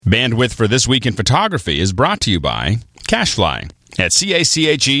Bandwidth for This Week in Photography is brought to you by Cashfly at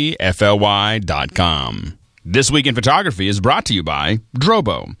CACHEFLY.com. This Week in Photography is brought to you by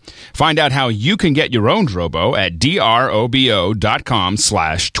Drobo. Find out how you can get your own Drobo at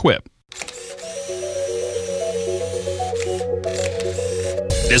drobo.com/twip.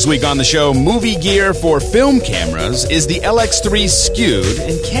 This week on the show, movie gear for film cameras. Is the LX3 skewed?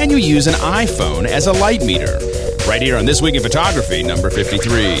 And can you use an iPhone as a light meter? Right here on This Week in Photography, number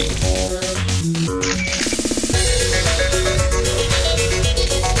 53.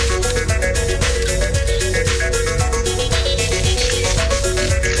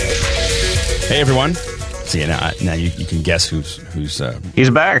 Hey everyone! See now you can guess who's.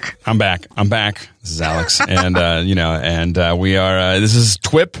 He's back. I'm back. This is Alex, and we are. This is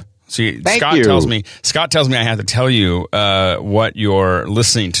TWIP. See, Scott tells me I have to tell you what you're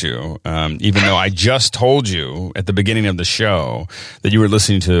listening to, even though I just told you at the beginning of the show that you were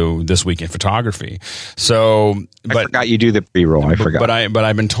listening to This Week in Photography. So, I forgot you do the pre-roll. I forgot, but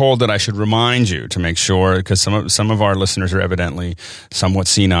I've been told that I should remind you to make sure, because some of our listeners are evidently somewhat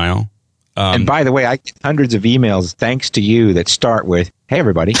senile. And by the way, I get hundreds of emails thanks to you that start with, "Hey,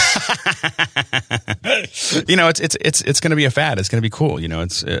 everybody." It's going to be a fad. It's going to be cool.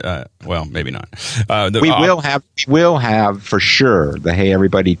 It's well, maybe not. We will have for sure the "Hey,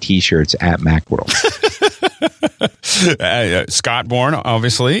 everybody" T-shirts at Macworld. Scott Bourne,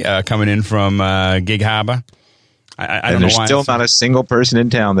 obviously, coming in from Gig Harbor. I don't know why. There's still not a single person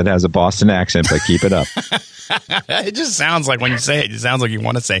in town that has a Boston accent, but keep it up. It just sounds like when you say it just sounds like you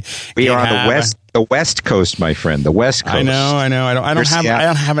want to say. We are on the West Coast, my friend. The West Coast. I know. I don't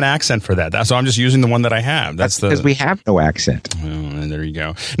have an accent for that. So I'm just using the one that I have. That's because we have no accent. Oh, there you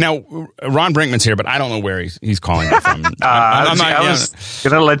go. Now Ron Brinkman's here, but I don't know where he's calling it from. I was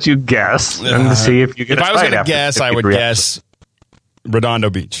going to let you guess and see if you get. If I was going to guess, I would guess Redondo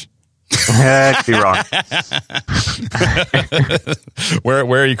Beach. I'd be wrong.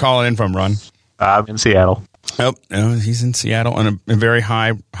 Where are you calling in from, Ron? I'm in Seattle. Oh, no, he's in Seattle on a very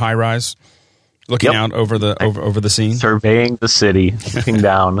high rise, looking out over the scene, surveying the city, looking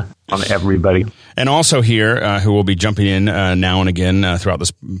down on everybody. And also here, who will be jumping in now and again throughout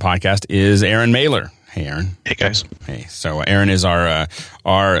this podcast, is Aaron Mailer. Hey, Aaron. Hey, guys. Hey. So Aaron is our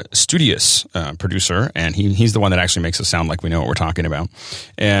studious producer, and he's the one that actually makes us sound like we know what we're talking about.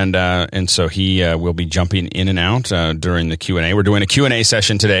 And so he will be jumping in and out during the Q&A. We're doing a Q&A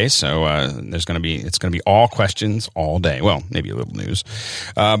session today, so it's going to be all questions all day. Well, maybe a little news.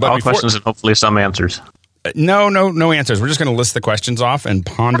 But all questions and hopefully some answers. No answers. We're just going to list the questions off and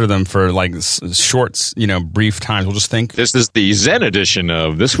ponder them for like short, brief times. We'll just think. This is the Zen edition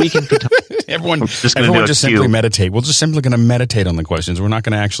of This Week in Photography. Everyone just simply meditate. We're just simply going to meditate on the questions. We're not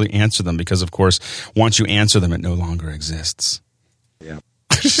going to actually answer them because, of course, once you answer them, it no longer exists. Yeah.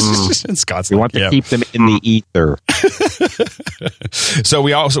 And Scott's we want to keep them in the ether. So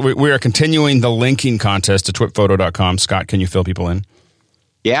we are continuing the linking contest to twitphoto.com. Scott, can you fill people in?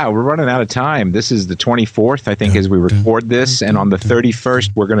 Yeah, we're running out of time. This is the 24th, I think, as we record this. And on the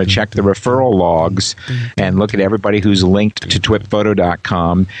 31st, we're going to check the referral logs and look at everybody who's linked to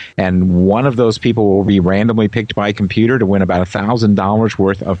twitphoto.com. And one of those people will be randomly picked by computer to win about $1,000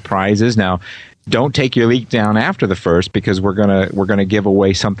 worth of prizes. Now, don't take your leak down after the first, because we're gonna give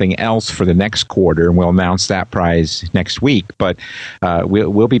away something else for the next quarter, and we'll announce that prize next week. But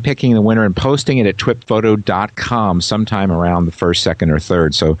we'll be picking the winner and posting it at twitphoto.com sometime around the first, second, or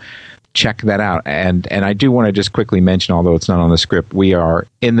third. So check that out. And I do want to just quickly mention, although it's not on the script, we are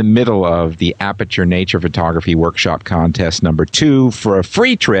in the middle of the Aperture Nature Photography Workshop Contest number 2 for a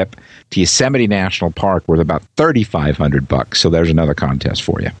free trip to Yosemite National Park worth about $3,500. So there's another contest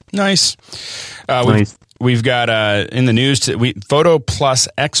for you. Nice. We've got in the news, Photo Plus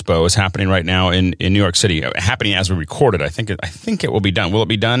Expo is happening right now in New York City. Happening as we record it. I think it will be done. Will it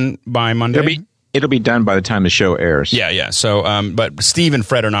be done by Monday? It'll be done by the time the show airs. Yeah. So, but Steve and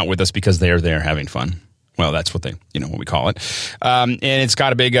Fred are not with us because they are there having fun. Well, that's what what we call it. And it's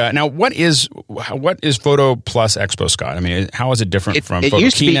got a big. Now, what is Photo Plus Expo, Scott? I mean, how is it different from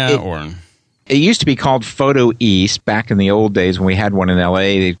Photokina or? It used to be called Photo East back in the old days when we had one in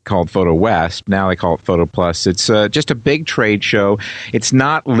L.A. They called Photo West. Now they call it Photo Plus. It's just a big trade show. It's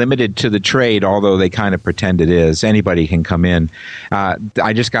not limited to the trade, although they kind of pretend it is. Anybody can come in.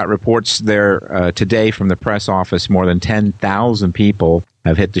 I just got reports there today from the press office. More than 10,000 people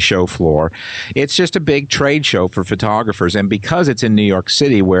have hit the show floor. It's just a big trade show for photographers, and because it's in New York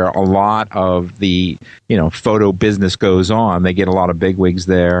City, where a lot of the photo business goes on, they get a lot of bigwigs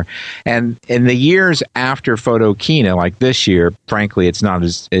there. And in the years after Photokina, like this year, frankly, it's not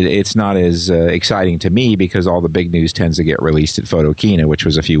as exciting to me because all the big news tends to get released at Photokina, which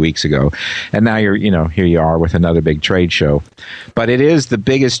was a few weeks ago. And now here you are with another big trade show. But it is the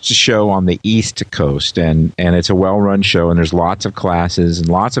biggest show on the East Coast, and it's a well-run show, and there's lots of classes. And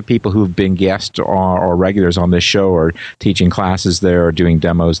lots of people who've been guests or regulars on this show are teaching classes there or doing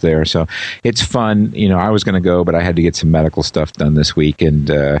demos there. So it's fun. I was going to go, but I had to get some medical stuff done this week, and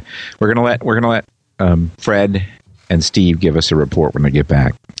we're gonna let Fred and Steve give us a report when they get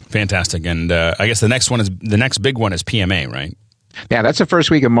back. Fantastic. And I guess the next big one is PMA, right? Yeah, that's the first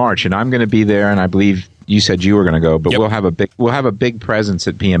week of March, and I'm going to be there. And I believe you said you were going to go, but yep. we'll have a big presence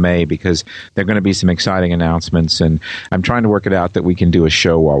at PMA because there are going to be some exciting announcements, and I'm trying to work it out that we can do a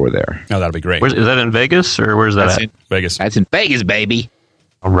show while we're there. Oh, that'll be great. Is that in Vegas, or where's that at? Vegas. That's in Vegas, baby.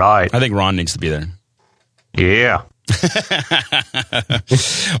 All right. I think Ron needs to be there. Yeah.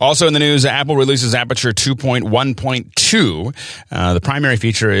 Also in the news, Apple releases Aperture 2.1.2. The primary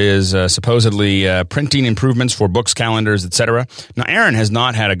feature is supposedly printing improvements for books, calendars, etc. Now, Aaron has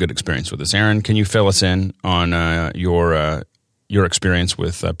not had a good experience with this. Aaron, can you fill us in on your experience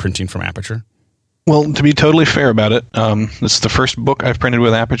with printing from Aperture? Well, to be totally fair about it, this is the first book I've printed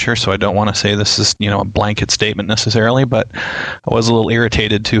with Aperture, so I don't want to say this is a blanket statement necessarily, but I was a little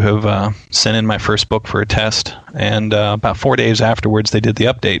irritated to have sent in my first book for a test, and about 4 days afterwards they did the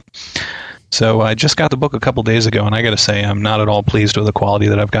update. So I just got the book a couple days ago, and I got to say I'm not at all pleased with the quality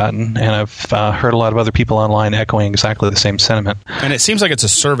that I've gotten, and I've heard a lot of other people online echoing exactly the same sentiment. And it seems like it's a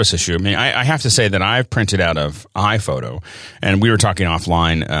service issue. I mean, I have to say that I've printed out of iPhoto, and we were talking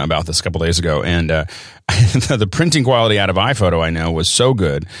offline about this a couple days ago, and the printing quality out of iPhoto I know was so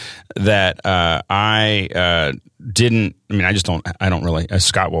good that I don't really, as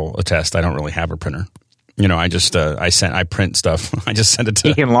Scott will attest, I don't really have a printer. I print stuff. I just send it to.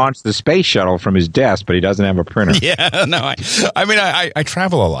 He can launch the space shuttle from his desk, but he doesn't have a printer. Yeah, no. I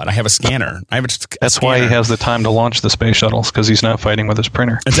travel a lot. I have a scanner. That's why he has the time to launch the space shuttles, because he's not fighting with his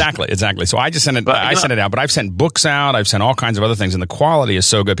printer. Exactly. So I just send it. I send it out, but I've sent books out. I've sent all kinds of other things, and the quality is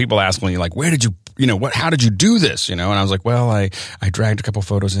so good. People ask me like, "Where did you? How did you do this?" And I was like, "Well, I dragged a couple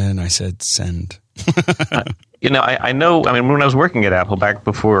photos in. I said send." I know. I mean, when I was working at Apple back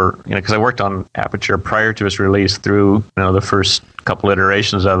before, because I worked on Aperture prior to its release through, the first couple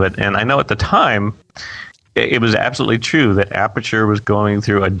iterations of it, and I know at the time it was absolutely true that Aperture was going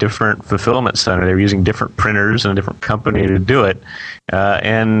through a different fulfillment center. They were using different printers and a different company to do it.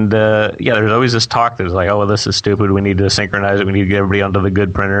 There's always this talk that was like, oh, well, this is stupid. We need to synchronize it. We need to get everybody onto the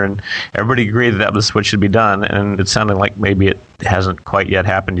good printer. And everybody agreed that was what should be done. And it sounded like maybe it hasn't quite yet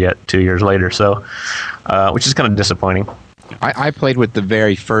happened yet 2 years later. So, which is kind of disappointing. I played with the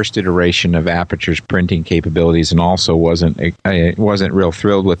very first iteration of Aperture's printing capabilities and also wasn't real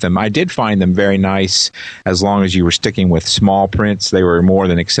thrilled with them. I did find them very nice as long as you were sticking with small prints. They were more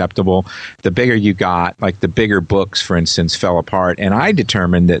than acceptable. The bigger you got, like the bigger books, for instance, fell apart. And I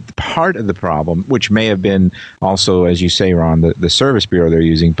determined that part of the problem, which may have been also, as you say, Ron, the service bureau they're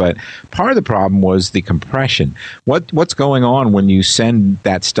using, but part of the problem was the compression. What's going on when you send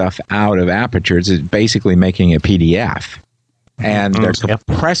that stuff out of Aperture is basically making a PDF. And they're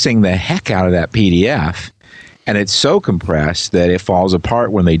compressing the heck out of that PDF, and it's so compressed that it falls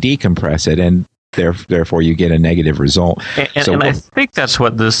apart when they decompress it, and therefore you get a negative result. And I think that's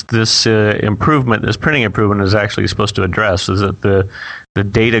what this printing improvement is actually supposed to address, is that the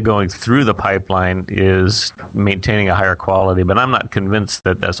data going through the pipeline is maintaining a higher quality. But I'm not convinced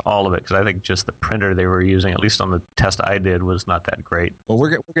that that's all of it, because I think just the printer they were using, at least on the test I did, was not that great. Well,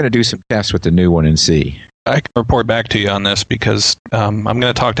 we're going to do some tests with the new one and see. I can report back to you on this because I'm going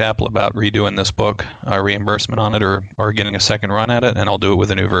to talk to Apple about redoing this book, reimbursement on it, or getting a second run at it, and I'll do it with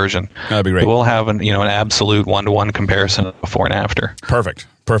a new version. That'd be great. So we'll have an absolute one-to-one comparison before and after. Perfect.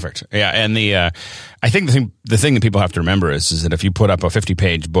 Yeah, and I think the thing that people have to remember is that if you put up a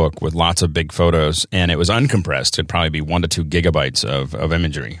 50-page book with lots of big photos and it was uncompressed, it'd probably be 1 to 2 gigabytes of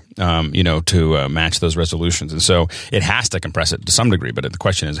imagery, to match those resolutions. And so it has to compress it to some degree. But the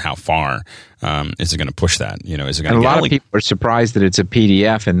question is, how far is it going to push that? Is it going to? And a lot of people are surprised that it's a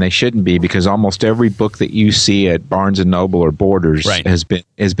PDF, and they shouldn't be, because almost every book that you see at Barnes and Noble or Borders has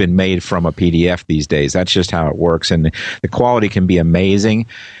been made from a PDF these days. That's just how it works, and the quality can be amazing.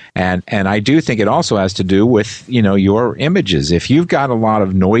 And I do think it also has to do with, your images. If you've got a lot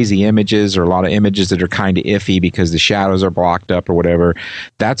of noisy images or a lot of images that are kind of iffy because the shadows are blocked up or whatever,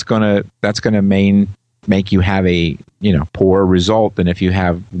 that's gonna make you have a poor result than if you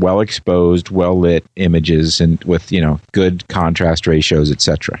have well exposed, well lit images and with good contrast ratios,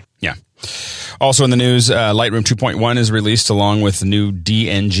 etc. Yeah. Also in the news, Lightroom 2.1 is released along with new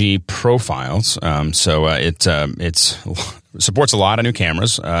DNG profiles. So it's supports a lot of new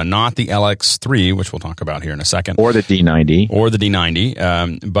cameras, not the LX3, which we'll talk about here in a second, or the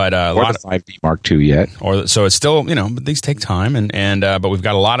D90, but a or lot the 5D Mark II yet. So it's still but these take time, and but we've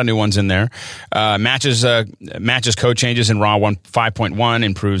got a lot of new ones in there. Matches code changes in RAW 5.1,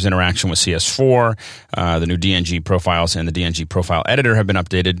 improves interaction with CS4. The new DNG profiles and the DNG profile editor have been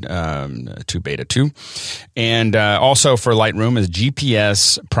updated to Beta 2, and also for Lightroom is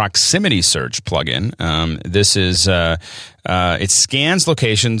GPS proximity search plugin. This is it scans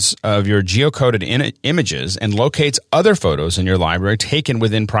locations of your geocoded images and locates other photos in your library taken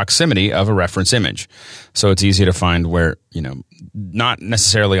within proximity of a reference image. So it's easy to find where, not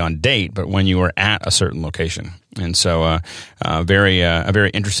necessarily on date, but when you were at a certain location. And so a very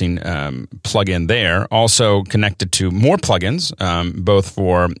interesting plugin there. Also connected to more plugins, both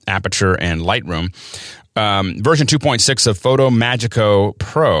for Aperture and Lightroom. Version 2.6 of Photo Magico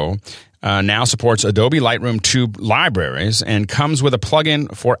Pro now supports Adobe Lightroom 2 libraries and comes with a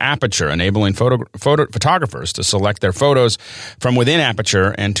plugin for Aperture, enabling photographers to select their photos from within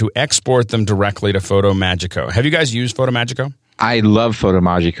Aperture and to export them directly to Photo Magico. Have you guys used Photo Magico? I love Photo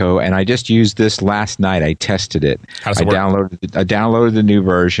Magico, and I just used this last night. I tested it. How does it work? I downloaded the new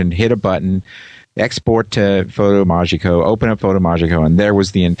version, hit a button, export to Photo Magico, open up Photo Magico, and there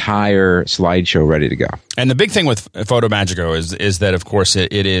was the entire slideshow ready to go. And the big thing with Photo Magico is that, of course,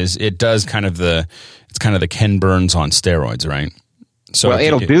 it does kind of the Ken Burns on steroids, right? So well,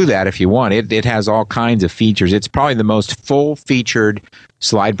 it'll do that if you want. It has all kinds of features. It's probably the most full-featured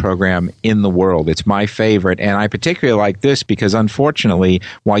slide program in the world. It's my favorite, and I particularly like this because, unfortunately,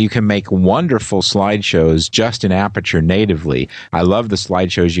 while you can make wonderful slideshows just in Aperture natively, I love the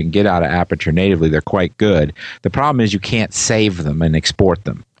slideshows you can get out of Aperture natively. They're quite good. The problem is you can't save them and export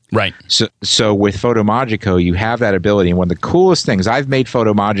them. Right. So with Photo Magico, you have that ability. And one of the coolest things, I've made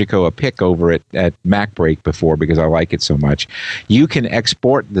Photo Magico a pick over at MacBreak before because I like it so much. You can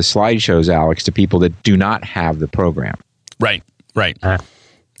export the slideshows, Alex, to people that do not have the program. Right.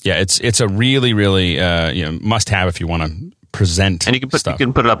 Yeah, it's a really, really must have if you want to present. And you can stuff. You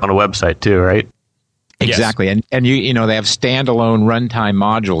can put it up on a website too, right? Exactly, yes. and you they have standalone runtime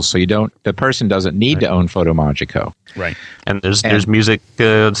modules, so the person doesn't need to own Photo Magico. Right, and there's music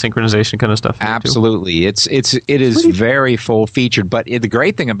synchronization kind of stuff. Absolutely, it is very full featured. But the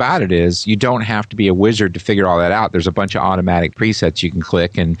great thing about it is you don't have to be a wizard to figure all that out. There's a bunch of automatic presets you can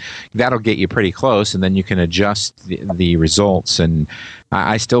click, and that'll get you pretty close. And then you can adjust the results. And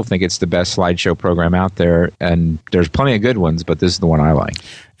I still think it's the best slideshow program out there. And there's plenty of good ones, but this is the one I like.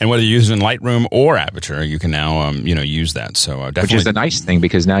 And whether you're using Lightroom or Aperture, you can now use that. So definitely, which is the nice thing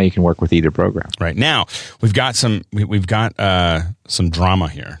because now you can work with either program. Right now, we've got some drama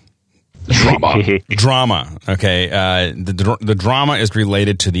here. Drama. Okay, the drama is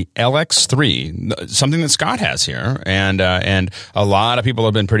related to the LX3, something that Scott has here, and a lot of people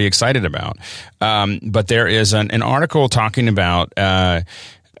have been pretty excited about. But there is an article talking about.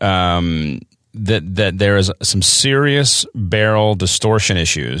 That there is some serious barrel distortion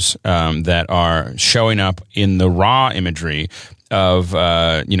issues that are showing up in the raw imagery of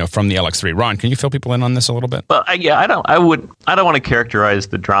from the LX3. Ron, can you fill people in on this a little bit? Well, I don't want to characterize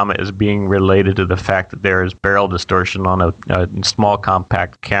the drama as being related to the fact that there is barrel distortion on a small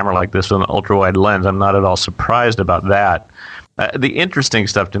compact camera like this with an ultra wide lens. I'm not at all surprised about that. The interesting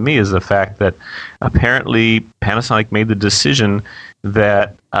stuff to me is the fact that apparently Panasonic made the decision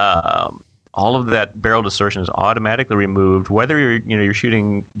that all of that barrel distortion is automatically removed, whether you're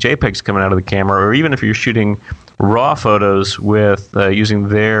shooting JPEGs coming out of the camera, or even if you're shooting raw photos with using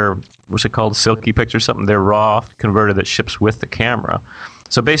their, what's it called, Silky Pics or something, their raw converter that ships with the camera.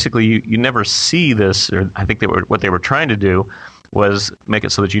 So basically, you never see this, or I think what they were trying to do was make it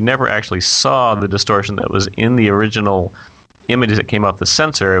so that you never actually saw the distortion that was in the original images that came off the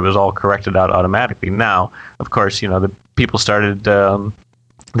sensor. It was all corrected out automatically. Now, of course, the people started.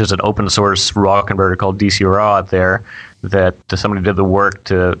 There's an open source RAW converter called DC RAW out there that somebody did the work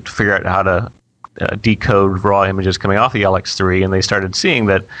to figure out how to decode raw images coming off the LX3, and they started seeing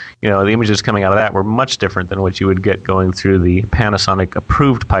that the images coming out of that were much different than what you would get going through the Panasonic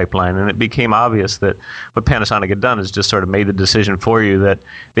approved pipeline. And it became obvious that what Panasonic had done is just sort of made the decision for you that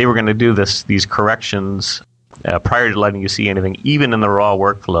they were going to do these corrections prior to letting you see anything, even in the raw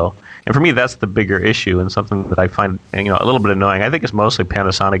workflow. And for me, that's the bigger issue, and something that I find a little bit annoying. I think it's mostly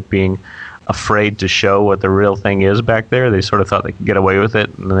Panasonic being afraid to show what the real thing is back there. They sort of thought they could get away with it,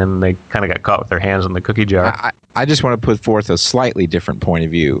 and then they kind of got caught with their hands in the cookie jar. I just want to put forth a slightly different point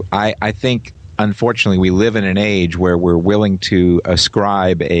of view. I think, unfortunately, we live in an age where we're willing to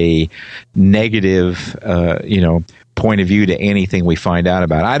ascribe a negative, point of view to anything we find out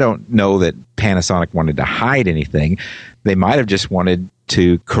about. I don't know that Panasonic wanted to hide anything. They might have just wanted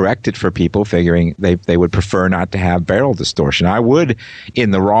to correct it for people, figuring they would prefer not to have barrel distortion. I would,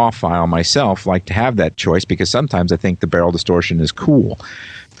 in the raw file myself, like to have that choice, because sometimes I think the barrel distortion is cool.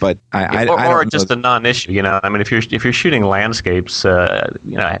 But I don't just know. a non-issue. I mean, if you're shooting landscapes, a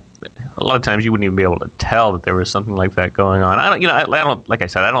lot of times you wouldn't even be able to tell that there was something like that going on. I don't like I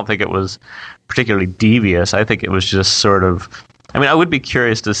said, I don't think it was particularly devious. I think it was just sort of. I mean, I would be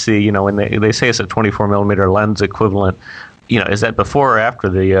curious to see, when they say it's a 24 millimeter lens equivalent. Is that before or after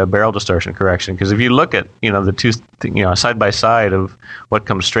the barrel distortion correction? Because if you look at, the two, side by side of what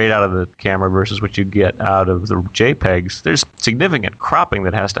comes straight out of the camera versus what you get out of the JPEGs, there's significant cropping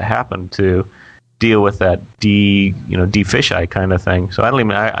that has to happen to deal with that de-fisheye kind of thing. So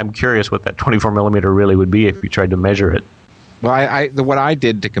I'm curious what that 24 millimeter really would be if you tried to measure it. Well, what I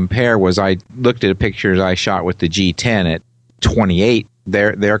did to compare was I looked at pictures I shot with the G10 at 28.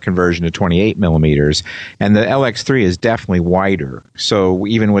 Their conversion to 28 millimeters, and the LX3 is definitely wider. So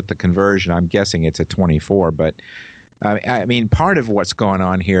even with the conversion, I'm guessing it's a 24. But I mean, part of what's going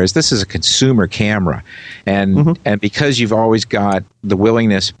on here is this is a consumer camera, and because you've always got the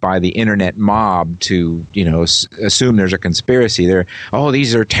willingness by the internet mob to assume there's a conspiracy.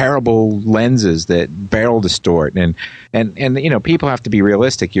 These are terrible lenses that barrel distort, and people have to be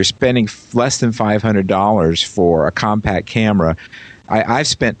realistic. You're spending less than $500 for a compact camera. I've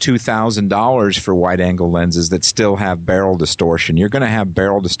spent $2,000 for wide-angle lenses that still have barrel distortion. You're going to have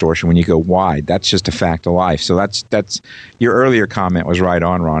barrel distortion when you go wide. That's just a fact of life. So that's your earlier comment was right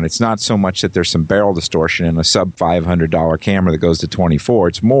on, Ron. It's not so much that there's some barrel distortion in a sub-$500 camera that goes to 24.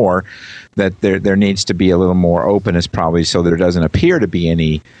 It's more that there needs to be a little more openness, probably, so there doesn't appear to be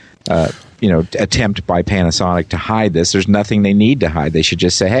any attempt by Panasonic to hide this. There's nothing they need to hide. They should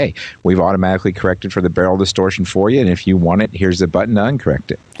just say, hey, we've automatically corrected for the barrel distortion for you, and if you want it, here's the button to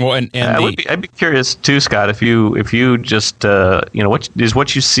uncorrect it. Well, I'd be curious too, Scott, if you just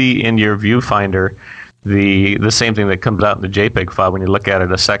what you see in your viewfinder the same thing that comes out in the JPEG file when you look at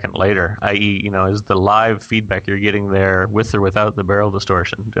it a second later, i.e., is the live feedback you're getting there with or without the barrel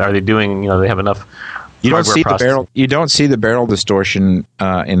distortion? Are they doing, they have enough? You don't see the barrel distortion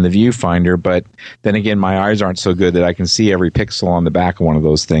in the viewfinder, but then again, my eyes aren't so good that I can see every pixel on the back of one of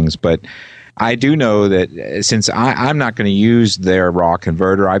those things. But I do know that since I'm not going to use their raw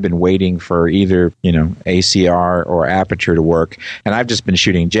converter, I've been waiting for either ACR or aperture to work, and I've just been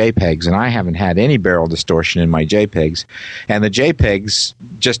shooting JPEGs, and I haven't had any barrel distortion in my JPEGs. And the JPEGs,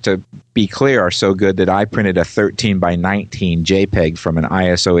 just to be clear, are so good that I printed a 13 by 19 JPEG from an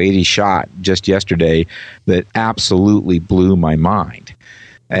ISO 80 shot just yesterday that absolutely blew my mind.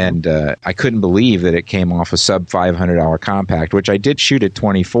 And I couldn't believe that it came off a sub $500 compact, which I did shoot at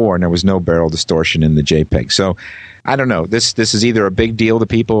 24, and there was no barrel distortion in the JPEG. So I don't know. This is either a big deal to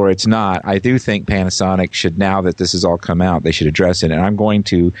people or it's not. I do think Panasonic should, now that this has all come out, they should address it. And I'm going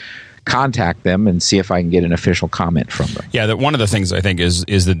to contact them and see if I can get an official comment from them. Yeah, one of the things I think is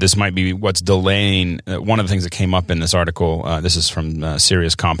that this might be what's delaying. One of the things that came up in this article, this is from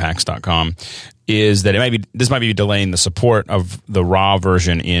SeriousCompacts.com, is that this might be delaying the support of the raw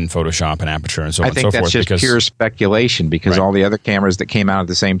version in Photoshop and Aperture and so on and so forth. I think that's just pure speculation, because all the other cameras that came out at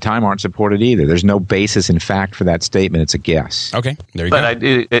the same time aren't supported either. There's no basis in fact for that statement. It's a guess. Okay, there you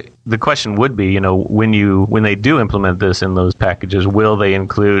go. The question would be, when they do implement this in those packages, will they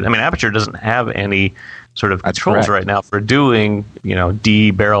include? I mean, Aperture doesn't have any sort of controls right now for doing,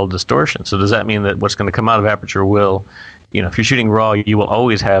 de-barrel distortion. So does that mean that what's going to come out of Aperture will? If you're shooting RAW, you will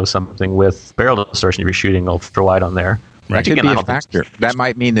always have something with barrel distortion if you're shooting ultra wide on there. That could be a factor. That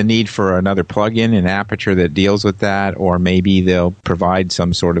might mean the need for another plug-in in Aperture that deals with that, or maybe they'll provide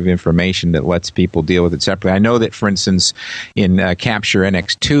some sort of information that lets people deal with it separately. I know that, for instance, in Capture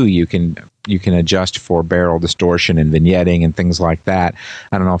NX2, you can adjust for barrel distortion and vignetting and things like that.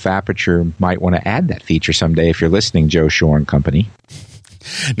 I don't know if Aperture might want to add that feature someday. If you're listening, Joe Shore and company.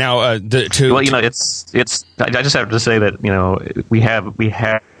 Now, I just have to say that we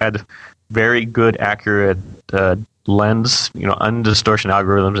had very good, accurate lens, undistortion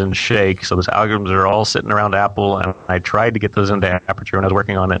algorithms in Shake. So those algorithms are all sitting around Apple, and I tried to get those into Aperture when I was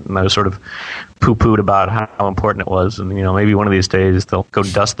working on it, and I was sort of poo-pooed about how important it was. And, maybe one of these days they'll go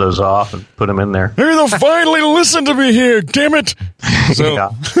dust those off and put them in there. Maybe they'll finally listen to me here, damn it.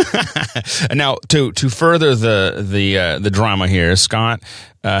 So now to further the drama here, Scott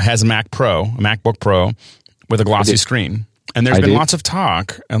has a MacBook Pro with a glossy screen. And there's been lots of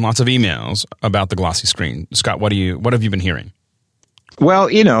talk and lots of emails about the glossy screen. Scott, what have you been hearing? Well,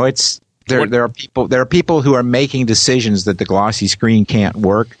 there are people who are making decisions that the glossy screen can't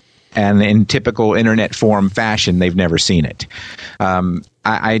work, and in typical internet forum fashion, they've never seen it.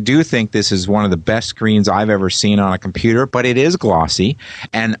 I do think this is one of the best screens I've ever seen on a computer, but it is glossy,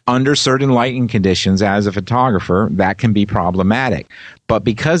 and under certain lighting conditions, as a photographer, that can be problematic. But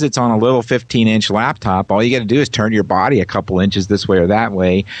because it's on a little 15-inch laptop, all you got to do is turn your body a couple inches this way or that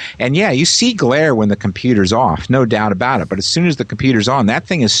way. And yeah, you see glare when the computer's off, no doubt about it. But as soon as the computer's on, that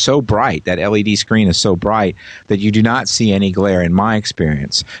thing is so bright, that LED screen is so bright that you do not see any glare in my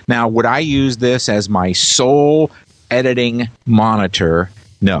experience. Now, would I use this as my sole editing monitor?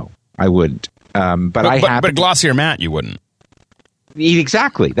 No, I wouldn't. But glossier matte, you wouldn't.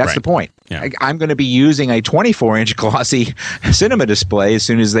 Exactly. That's the point. Yeah. I'm going to be using a 24-inch glossy cinema display as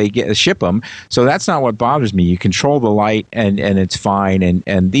soon as they ship them. So that's not what bothers me. You control the light, and it's fine.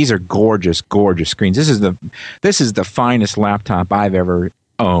 And these are gorgeous, gorgeous screens. This is the finest laptop I've ever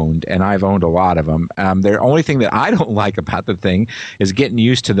owned, and I've owned a lot of them. The only thing that I don't like about the thing is getting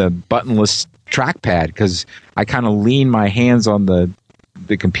used to the buttonless trackpad, because I kind of lean my hands on the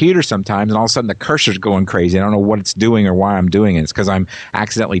computer sometimes, and all of a sudden the cursor's going crazy. I don't know what it's doing or why I'm doing it. It's because I'm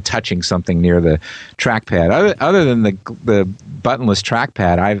accidentally touching something near the trackpad. Other than the buttonless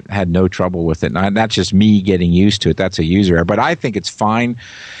trackpad, I've had no trouble with it. And that's just me getting used to it. That's a user error. But I think it's fine.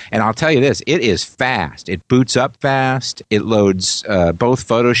 And I'll tell you this, it is fast. It boots up fast. It loads both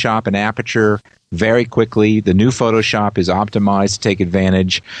Photoshop and Aperture very quickly. The new Photoshop is optimized to take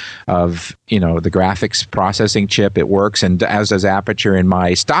advantage of, the graphics processing chip. It works, and as does Aperture in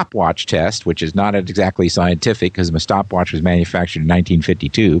my stopwatch test, which is not exactly scientific because my stopwatch was manufactured in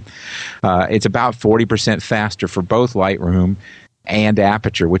 1952. It's about 40% faster for both Lightroom and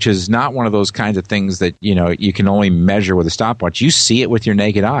Aperture, which is not one of those kinds of things that, you can only measure with a stopwatch. You see it with your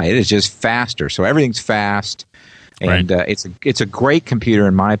naked eye. It is just faster. So everything's fast. And it's a great computer,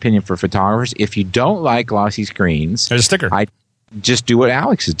 in my opinion, for photographers. If you don't like glossy screens, there's a sticker. I just do what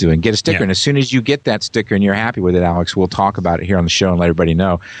Alex is doing. Get a sticker. Yeah. And as soon as you get that sticker and you're happy with it, Alex, we'll talk about it here on the show and let everybody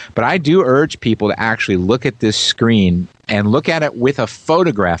know. But I do urge people to actually look at this screen and look at it with a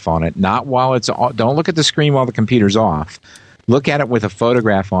photograph on it, not while it's on. Don't look at the screen while the computer's off. Look at it with a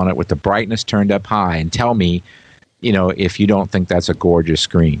photograph on it with the brightness turned up high, and tell me, if you don't think that's a gorgeous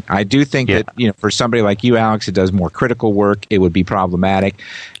screen. I do think that, for somebody like you, Alex, it does more critical work, it would be problematic.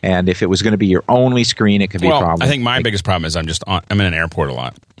 And if it was going to be your only screen, it could be problematic. I think my biggest problem is I'm in an airport a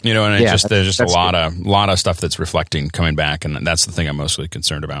lot. And there's just a lot of stuff that's reflecting coming back, and that's the thing I'm mostly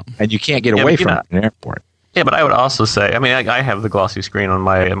concerned about. And you can't get away from it in an airport. Yeah, but I would also say, I have the glossy screen on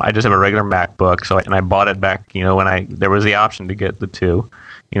I just have a regular MacBook, and I bought it back, when there was the option to get the two.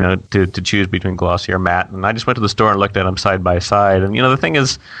 To choose between glossy or matte. And I just went to the store and looked at them side by side. And, the thing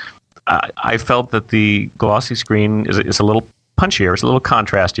is, I felt that the glossy screen is a little punchier. It's a little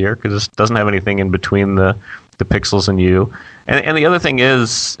contrastier because it doesn't have anything in between the pixels and you. And the other thing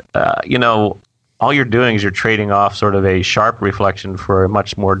is, all you're doing is you're trading off sort of a sharp reflection for a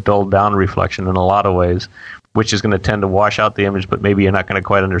much more dulled down reflection in a lot of ways, which is going to tend to wash out the image, but maybe you're not going to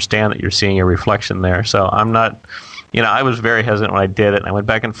quite understand that you're seeing a reflection there. So I'm not... I was very hesitant when I did it, and I went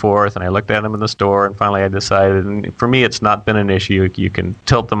back and forth, and I looked at them in the store, and finally I decided, and for me it's not been an issue. You can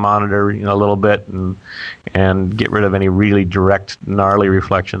tilt the monitor a little bit and get rid of any really direct, gnarly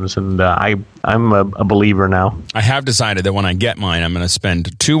reflections, and I'm a believer now. I have decided that when I get mine, I'm going to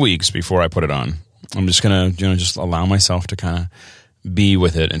spend 2 weeks before I put it on. I'm just going to just allow myself to kind of be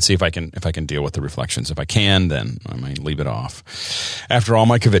with it and see if I can deal with the reflections. If I can, then I might leave it off. After all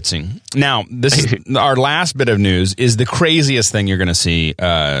my kibitzing. Now, this is our last bit of news is the craziest thing you're going to see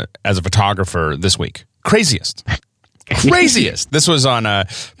as a photographer this week. Craziest. This was on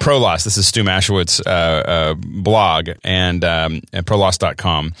ProLoss. This is Stu Mashewitz's blog and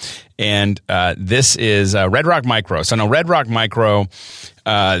ProLoss.com. And this is Red Rock Micro. So now Red Rock Micro,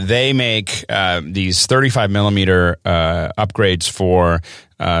 they make these 35 millimeter upgrades for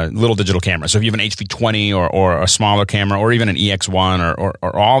little digital cameras. So if you have an HV20 or a smaller camera or even an EX1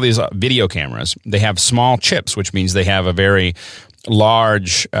 or all these video cameras, they have small chips, which means they have a very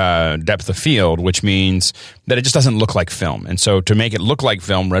large depth of field, which means that it just doesn't look like film. And so to make it look like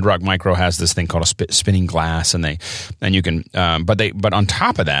film, Red Rock Micro has this thing called a spinning glass, and you can but on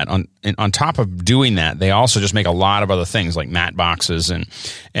top of that, on top of doing that, they also just make a lot of other things like matte boxes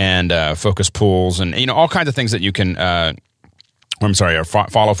and focus pools and all kinds of things that you can or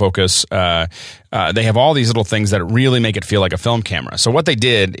follow focus. They have all these little things that really make it feel like a film camera. So what they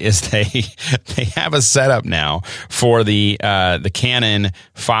did is they have a setup now for the Canon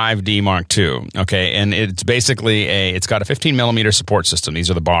 5D Mark II. Okay, and it's basically it's got a 15 millimeter support system. These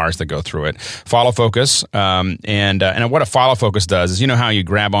are the bars that go through it. Follow focus, and what a follow focus does is how you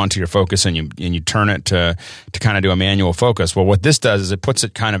grab onto your focus and you turn it to kind of do a manual focus. Well, what this does is it puts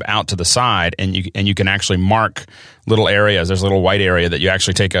it kind of out to the side, and you can actually mark little areas. There's a little white area that you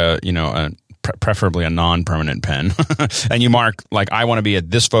actually take preferably a non-permanent pen, and you mark, like, I want to be at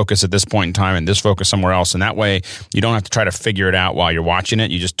this focus at this point in time and this focus somewhere else, and that way you don't have to try to figure it out while you're watching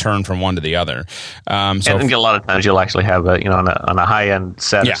it. You just turn from one to the other. And a lot of times you'll actually have on a high-end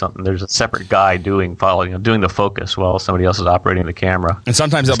set or something, there's a separate guy doing the focus while somebody else is operating the camera. And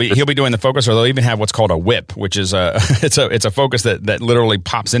sometimes he'll be doing the focus, or they'll even have what's called a whip, which is it's a focus that literally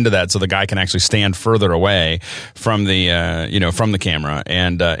pops into that, so the guy can actually stand further away from the from the camera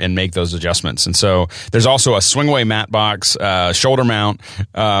and make those adjustments. And so there's also a swing-away matte box, shoulder mount,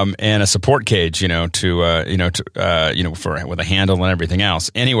 and a support cage, with a handle and everything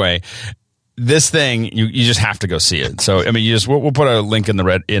else. Anyway, this thing you just have to go see it. So we'll put a link in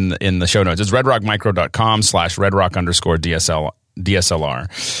the show notes. It's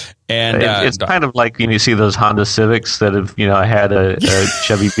redrockmicro.com/redrock_DSLR. And it's kind of like you see those Honda Civics that have had a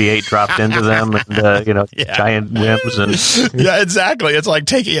Chevy V8 dropped into them, and giant rims and yeah, exactly. It's like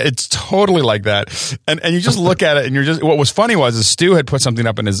it's totally like that. And you just look at it, and what was funny was Stu had put something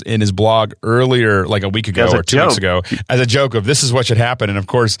up in his blog earlier, like a week ago or 2 weeks ago, as a joke of this is what should happen. And of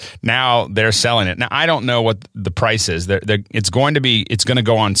course now they're selling it. Now I don't know what the price is. It's going to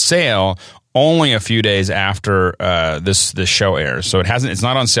go on sale only a few days after this show airs, so it's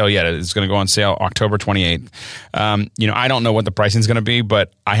not on sale yet. It's going to go on sale October 28th. I don't know what the pricing is going to be,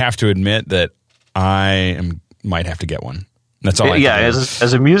 but I have to admit that might have to get one. That's all.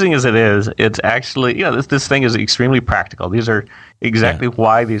 As amusing as it is, it's actually this thing is extremely practical. These are exactly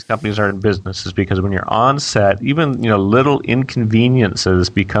why these companies are in business, is because when you're on set, even little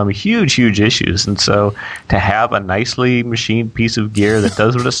inconveniences become huge issues. And so to have a nicely machined piece of gear that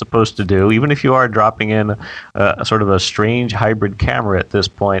does what it's supposed to do, even if you are dropping in a sort of a strange hybrid camera at this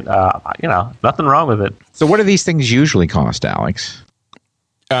point, nothing wrong with it. So what do these things usually cost, Alex?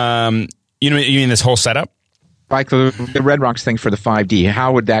 You mean this whole setup? Like the Red Rocks thing for the 5D,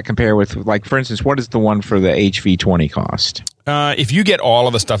 how would that compare with, like, for instance, what is the one for the HV20 cost? If you get all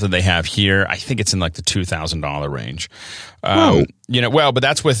of the stuff that they have here, I think it's in like the $2,000 range. But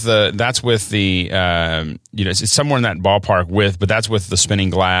that's with the it's somewhere in that ballpark but that's with the spinning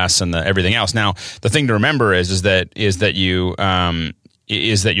glass and the everything else. Now, the thing to remember is that you're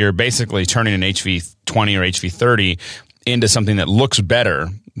basically turning an HV20 or HV30 into something that looks better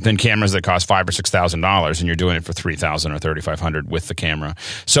than cameras that cost $5,000 or $6,000, and you're doing it for $3,000 or $3,500 with the camera.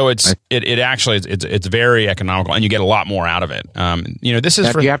 So it's very economical, and you get a lot more out of it. This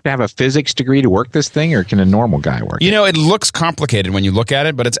is do you have to have a physics degree to work this thing, or can a normal guy work it? It looks complicated when you look at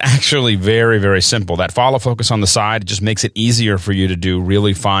it, but it's actually very, very simple. That follow focus on the side just makes it easier for you to do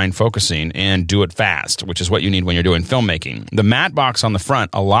really fine focusing and do it fast, which is what you need when you're doing filmmaking. The matte box on the front,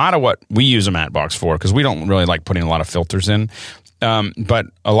 a lot of what we use a matte box for, because we don't really like putting a lot of filters in. But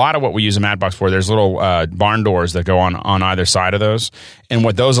a lot of what we use a matte box for, there's little barn doors that go on either side of those, and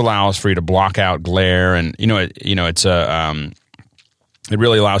what those allow is for you to block out glare, and it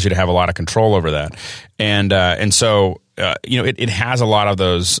really allows you to have a lot of control over that, and so it has a lot of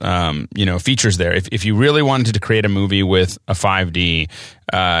those features there. If you really wanted to create a movie with a 5D,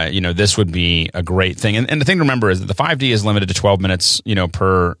 this would be a great thing. And the thing to remember is that the 5D is limited to 12 minutes,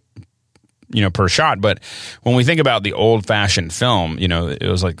 per shot. But when we think about the old-fashioned film, it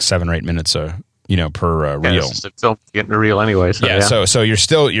was like 7 or 8 minutes per reel. It's still getting a reel anyway. So, so you're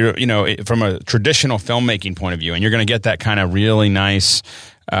from a traditional filmmaking point of view, and you're going to get that kind of really nice,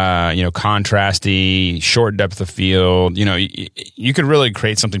 contrasty, short depth of field. You could really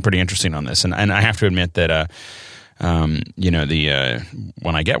create something pretty interesting on this. And I have to admit that,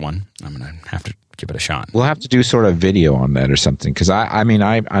 when I get one, I'm going to have to give it a shot. We'll have to do sort of video on that or something, because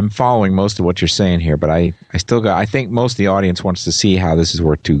I'm following most of what you're saying here, but I think most of the audience wants to see how this is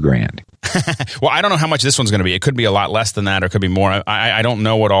worth $2,000. Well, I don't know how much this one's going to be. It could be a lot less than that, or it could be more. I don't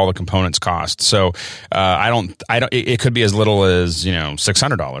know what all the components cost, so I don't. It could be as little as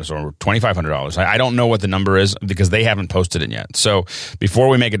 $600 or $2,500. I don't know what the number is because they haven't posted it yet. So before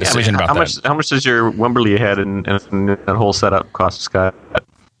we make a decision about how much does your Wembley head and that whole setup cost, Scott?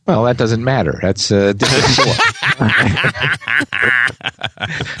 Well, that doesn't matter. That's a different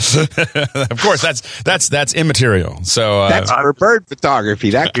Of course, that's immaterial. So that's for bird photography.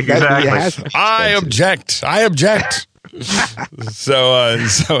 That Exactly. has I object. So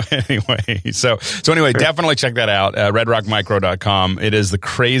anyway, definitely check that out. RedRockMicro.com. It is the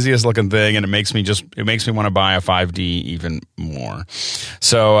craziest looking thing, and it makes me want to buy a 5D even more.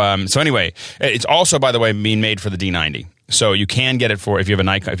 So anyway, it's also, by the way, being made for the D90. So you can get it for if you have a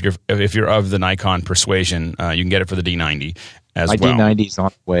Nikon, if you're of the Nikon persuasion, you can get it for the D90 as well. My D90's on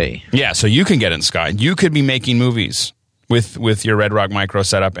the way. Yeah, so you can get it in Sky. You could be making movies with your Red Rock Micro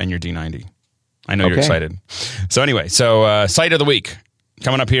setup and your D90. I know you're excited. So anyway, site of the week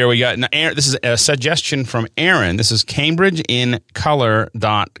coming up here. We got this is a suggestion from Aaron. This is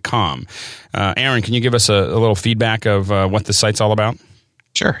CambridgeInColor.com. Aaron, can you give us a little feedback of what the site's all about?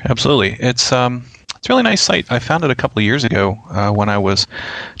 Sure, absolutely. It's a really nice site. I found it a couple of years ago when I was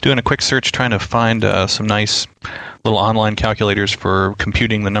doing a quick search trying to find some nice little online calculators for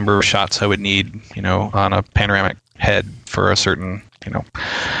computing the number of shots I would need, on a panoramic head for a certain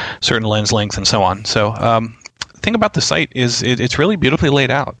lens length and so on. So the thing about the site is it's really beautifully laid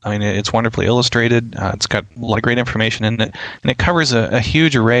out. I mean, it's wonderfully illustrated. It's got a lot of great information in it, and it covers a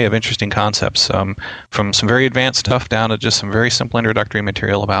huge array of interesting concepts, from some very advanced stuff down to just some very simple introductory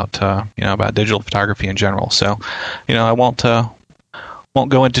material about digital photography in general. So, I won't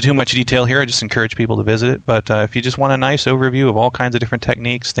go into too much detail here. I just encourage people to visit it. But if you just want a nice overview of all kinds of different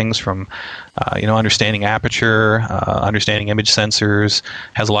techniques, things from understanding aperture, understanding image sensors,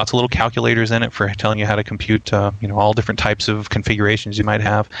 has lots of little calculators in it for telling you how to compute all different types of configurations you might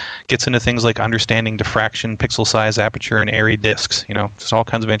have. Gets into things like understanding diffraction, pixel size, aperture, and airy disks. Just all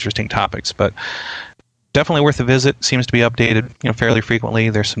kinds of interesting topics. But definitely worth a visit. Seems to be updated, fairly frequently.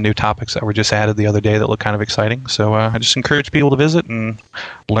 There's some new topics that were just added the other day that look kind of exciting. So I just encourage people to visit and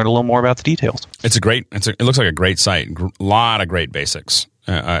learn a little more about the details. It looks like a great site. A lot of great basics,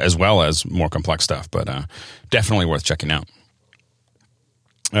 as well as more complex stuff. But definitely worth checking out.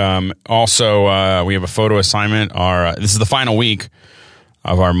 Also, we have a photo assignment. This is the final week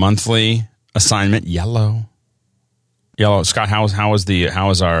of our monthly assignment. Yellow. Scott, how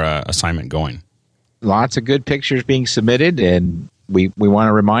is our assignment going? Lots of good pictures being submitted, and we want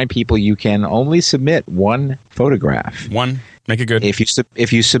to remind people you can only submit one photograph. One, make it good.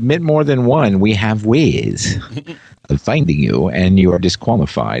 If you submit more than one, we have ways of finding you, and you are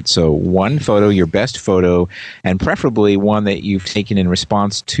disqualified. So one photo, your best photo, and preferably one that you've taken in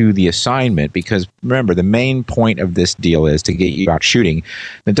response to the assignment, because remember, the main point of this deal is to get you out shooting.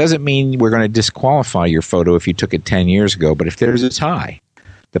 That doesn't mean we're going to disqualify your photo if you took it 10 years ago, but if there's a tie,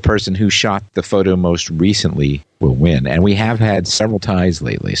 the person who shot the photo most recently will win. And we have had several ties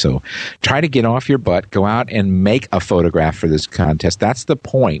lately. So try to get off your butt, go out and make a photograph for this contest. That's the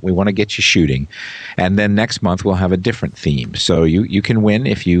point. We want to get you shooting. And then next month we'll have a different theme. So you can win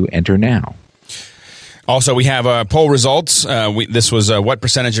if you enter now. Also, we have poll results. This was what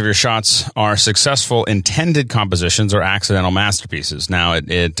percentage of your shots are successful intended compositions or accidental masterpieces. Now,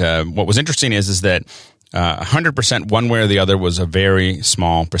 what was interesting is that 100% one way or the other was a very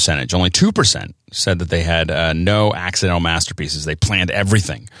small percentage. Only 2% said that they had no accidental masterpieces. They planned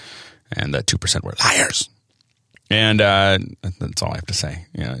everything. And 2% were liars. And that's all I have to say.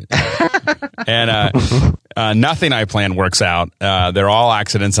 And nothing I plan works out. They're all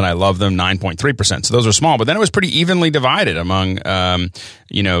accidents, and I love them. 9.3%. So those are small, but then it was pretty evenly divided among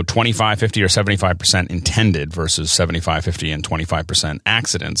 25, 50, or 75% intended versus 75, 50, and 25%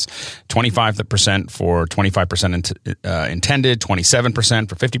 accidents. 25% for 25% intended, 27%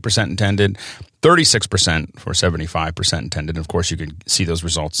 for 50% intended, 36% for 75% intended. And of course, you can see those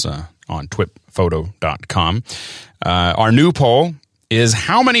results on twipphoto.com. Our new poll is,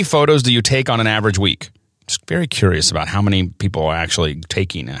 how many photos do you take on an average week? Just very curious about how many people are actually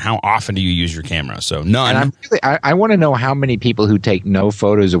taking, and how often do you use your camera? So none. And I want to know how many people who take no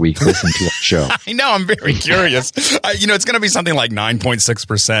photos a week listen to our show. I know. I'm very curious. It's going to be something like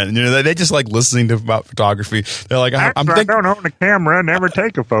 9.6%. They just like listening to about photography. They're like, I don't own a camera, never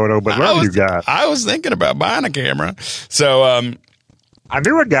take a photo, but love you guys. I was thinking about buying a camera. So, I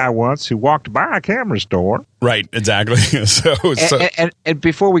knew a guy once who walked by a camera store. Right, exactly. And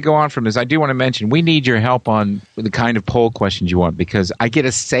before we go on from this, I do want to mention we need your help on the kind of poll questions you want, because I get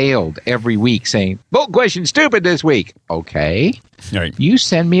assailed every week saying, poll question stupid this week. Okay. Right. You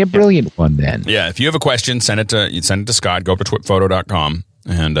send me a brilliant one then. Yeah, if you have a question, send it to Scott. Go up to twitphoto.com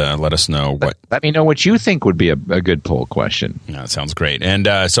and let us know what. Let me know what you think would be a good poll question. Yeah, that sounds great. And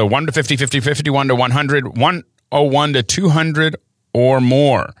so 1 to 50, 50, 51 to 100, 101 to 200 or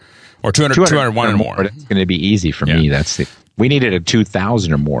more. Or 201 or more. It's going to be easy for me. We needed a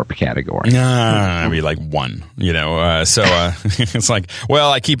 2,000 or more category. It'd be like 1, so it's like,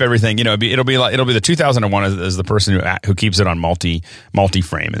 well, I keep everything, it'll be the 2001 is the person who keeps it on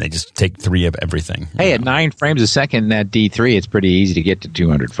multi-frame, and they just take 3 of everything. Hey, at 9 frames a second in that D3, it's pretty easy to get to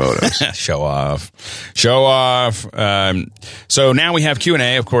 200 photos. Show off. So now we have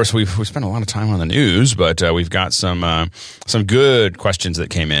Q&A. Of course, we've spent a lot of time on the news, but we've got some good questions that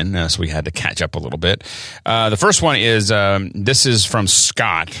came in, so we had to catch up a little bit. The first one is, this is from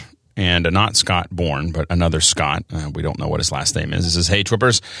Scott, and not Scott Bourne, but another Scott. We don't know what his last name is. This is, hey,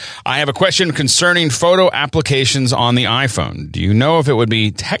 Twippers, I have a question concerning photo applications on the iPhone. Do you know if it would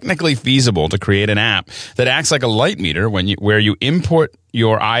be technically feasible to create an app that acts like a light meter where you input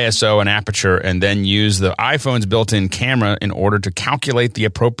your ISO and aperture and then use the iPhone's built-in camera in order to calculate the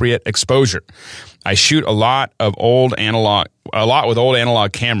appropriate exposure? I shoot a lot with old analog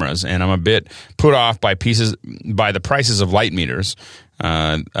cameras, and I'm a bit put off by the prices of light meters.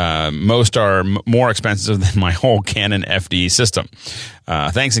 Most are more expensive than my whole Canon FD system.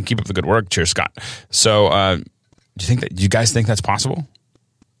 Thanks, and keep up the good work. Cheers, Scott. So, do you guys think that's possible?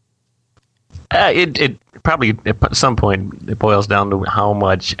 It probably at some point it boils down to how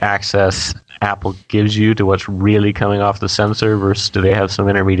much access Apple gives you to what's really coming off the sensor versus do they have some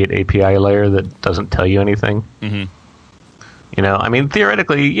intermediate API layer that doesn't tell you anything? Mm-hmm. I mean,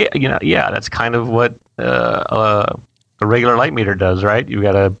 theoretically, that's kind of what a regular light meter does, right? You've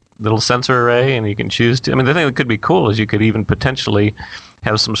got a little sensor array, and you can choose to. I mean, the thing that could be cool is you could even potentially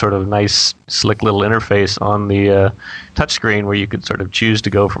have some sort of nice, slick little interface on the touchscreen where you could sort of choose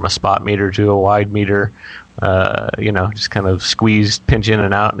to go from a spot meter to a wide meter. Just kind of squeeze, pinch in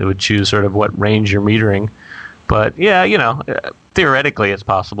and out, and it would choose sort of what range you're metering. But yeah, theoretically it's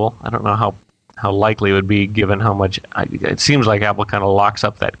possible. I don't know how likely it would be given how much. It seems like Apple kind of locks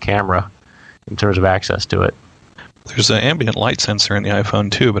up that camera in terms of access to it. There's an ambient light sensor in the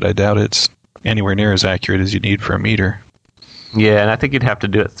iPhone too, but I doubt it's anywhere near as accurate as you need for a meter. Yeah, and I think you'd have to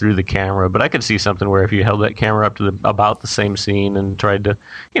do it through the camera. But I could see something where if you held that camera up to about the same scene and tried to,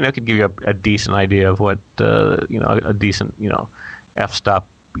 it could give you a decent idea of what, a decent, f-stop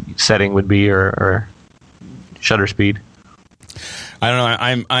setting would be or shutter speed. I don't know.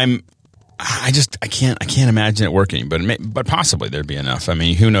 I can't imagine it working, but possibly there'd be enough. I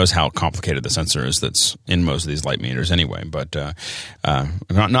mean, who knows how complicated the sensor is that's in most of these light meters anyway. But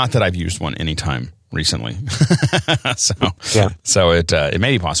not that I've used one anytime recently. So it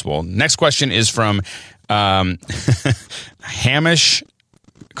may be possible. Next question is from Hamish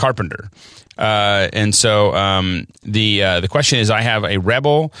Carpenter, and so the question is: I have a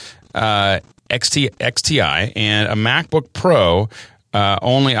Rebel XTI and a MacBook Pro. A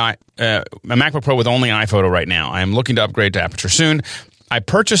MacBook Pro with only iPhoto right now. I am looking to upgrade to Aperture soon. I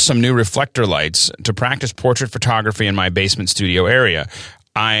purchased some new reflector lights to practice portrait photography in my basement studio area.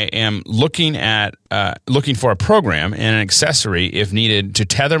 I am looking for a program and an accessory if needed to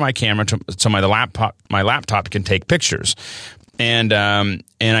tether my camera so my laptop can take pictures. And I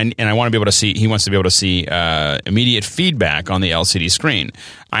want to be able to see. He wants to be able to see immediate feedback on the LCD screen.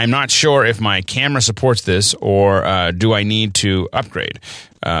 I'm not sure if my camera supports this, or do I need to upgrade?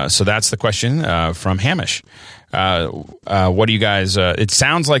 So that's the question from Hamish. What do you guys? It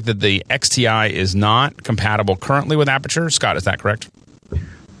sounds like that the XTI is not compatible currently with Aperture. Scott, is that correct?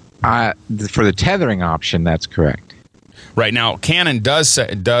 For the tethering option, that's correct. Right now, Canon does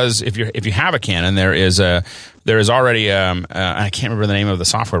if you have a Canon, there is already I can't remember the name of the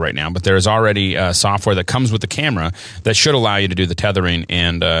software right now, but there is already software that comes with the camera that should allow you to do the tethering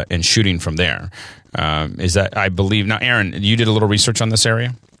and shooting from there. Is that, I believe now, Aaron? You did a little research on this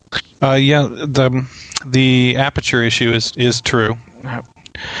area. Yeah, the aperture issue is true. I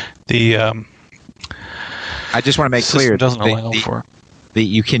just want to make clear, doesn't allow for.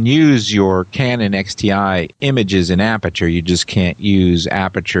 You can use your Canon XTI images in Aperture. You just can't use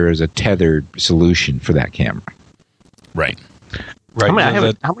Aperture as a tethered solution for that camera. Right.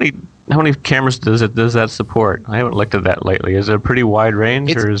 How many many cameras does that support? I haven't looked at that lately. Is it a pretty wide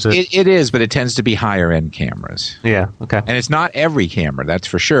range, or is it? It is, but it tends to be higher end cameras. Yeah. Okay. And it's not every camera, that's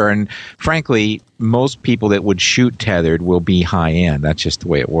for sure. And frankly, most people that would shoot tethered will be high end. That's just the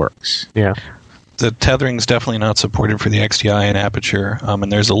way it works. Yeah. The tethering is definitely not supported for the XDI and Aperture,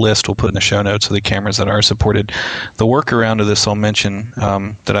 and there's a list we'll put in the show notes of the cameras that are supported. The workaround of this I'll mention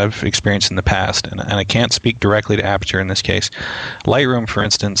that I've experienced in the past, and I can't speak directly to Aperture in this case. Lightroom, for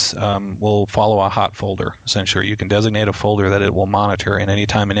instance, will follow a hot folder, essentially. You can designate a folder that it will monitor, and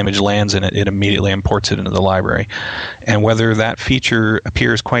anytime an image lands in it, it immediately imports it into the library. And whether that feature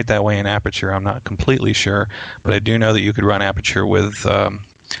appears quite that way in Aperture, I'm not completely sure, but I do know that you could run Aperture with an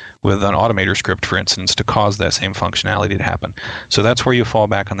Automator script, for instance, to cause that same functionality to happen. So that's where you fall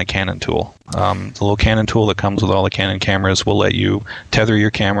back on the Canon tool. The little Canon tool that comes with all the Canon cameras will let you tether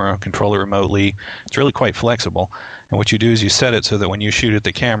your camera, control it remotely. It's really quite flexible. And what you do is you set it so that when you shoot at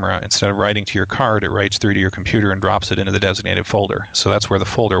the camera, instead of writing to your card, it writes through to your computer and drops it into the designated folder. So that's where the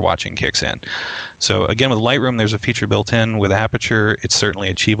folder watching kicks in. So again, with Lightroom, there's a feature built in. With Aperture, it's certainly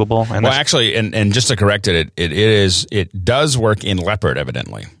achievable. And well, actually, and just to correct it, it does work in Leopard,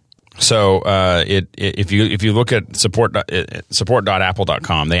 evidently. So if you look at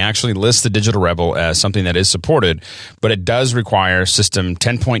support.apple.com, they actually list the Digital Rebel as something that is supported, but it does require system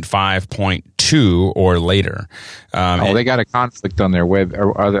 10.5.2 or later. They got a conflict on their web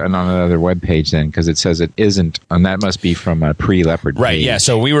or on another web page then, because it says it isn't, and that must be from a pre-Leopard page. Right. Yeah.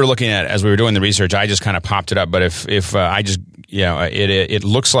 So we were looking at, as we were doing the research, I just kind of popped it up. But if I just it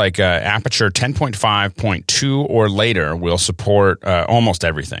looks like Aperture 10.5.2 or later will support almost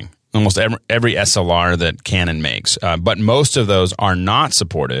everything. Almost every SLR that Canon makes. But most of those are not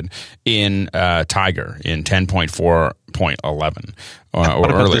supported in Tiger in 10.4.11 or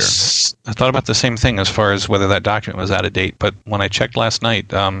earlier. I thought about the same thing as far as whether that document was out of date. But when I checked last night,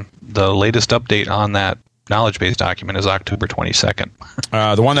 the latest update on that knowledge base document is October 22nd.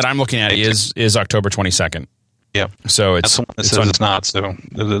 The one that I'm looking at is October 22nd. Yep. So that's the one that says it's not. So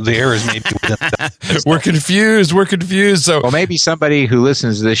the errors may be within that. We're confused. So maybe somebody who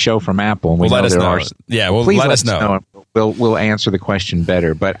listens to this show from Apple, and we let us know. Please let us know. We'll answer the question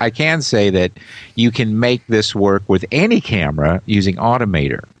better. But I can say that you can make this work with any camera using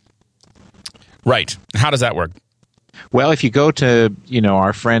Automator. Right. How does that work? Well, if you go to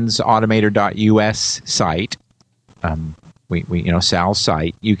our friends Automator.us site, Sal's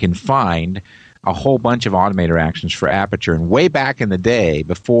site, you can find a whole bunch of Automator actions for Aperture. And way back in the day,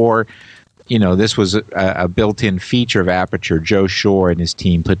 before this was a built-in feature of Aperture, Joe Shore and his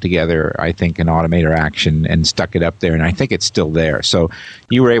team put together, I think, an Automator action and stuck it up there, and I think it's still there. So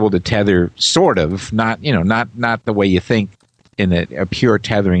you were able to tether, sort of, not the way you think in a pure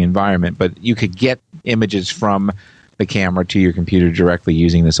tethering environment, but you could get images from the camera to your computer directly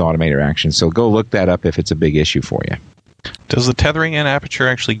using this Automator action. So go look that up if it's a big issue for you. Does the tethering in Aperture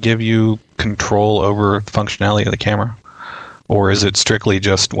actually give you control over the functionality of the camera? Or is it strictly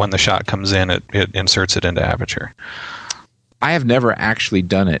just when the shot comes in, it inserts it into Aperture? I have never actually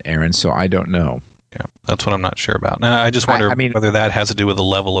done it, Aaron, so I don't know. Yeah, that's what I'm not sure about. Now, I just wonder whether that has to do with the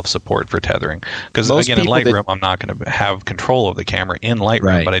level of support for tethering. Because, again, in Lightroom, I'm not going to have control of the camera in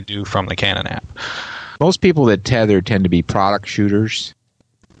Lightroom, but I do from the Canon app. Most people that tether tend to be product shooters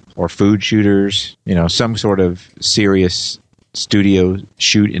or food shooters, some sort of serious studio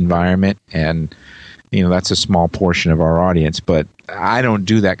shoot environment, and that's a small portion of our audience. But I don't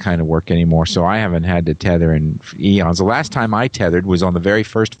do that kind of work anymore, so I haven't had to tether in eons. The last time I tethered was on the very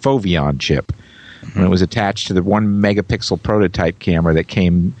first Foveon chip, when it was attached to the 1 megapixel prototype camera that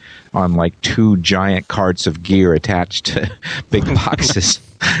came on like 2 giant carts of gear attached to big boxes.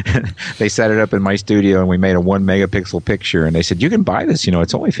 They set it up in my studio, and we made a 1 megapixel picture, and they said, "You can buy this,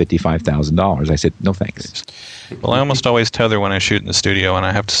 it's only $55,000." I said, "No thanks." Well, I almost always tether when I shoot in the studio, and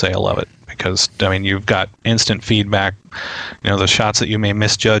I have to say I love it, because you've got instant feedback. The shots that you may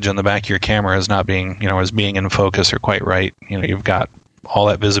misjudge on the back of your camera as not being, as being in focus or quite right, you've got all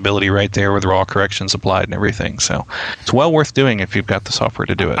that visibility right there with raw corrections applied and everything. So it's well worth doing if you've got the software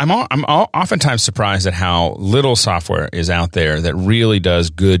to do it. I'm oftentimes surprised at how little software is out there that really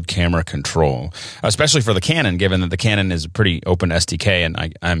does good camera control, especially for the Canon, given that the Canon is a pretty open SDK,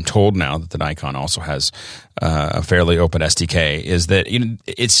 and I'm told now that the Nikon also has a fairly open SDK. Is that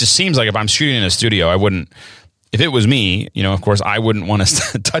it just seems like if I'm shooting in a studio, I wouldn't if it was me, of course, I wouldn't want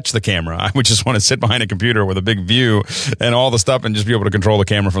to touch the camera. I would just want to sit behind a computer with a big view and all the stuff and just be able to control the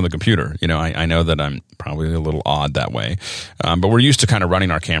camera from the computer. I know that I'm probably a little odd that way, but we're used to kind of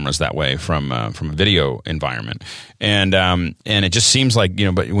running our cameras that way from a video environment, and it just seems like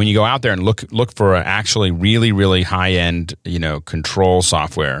but when you go out there and look for actually really really high end control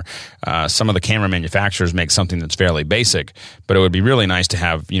software, some of the camera manufacturers make something that's fairly basic, but it would be really nice to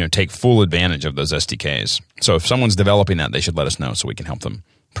have take full advantage of those SDKs. So if someone's developing that, they should let us know so we can help them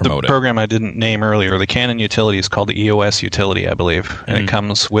promote the program I didn't name earlier, the Canon utility, is called the EOS utility, I believe, and it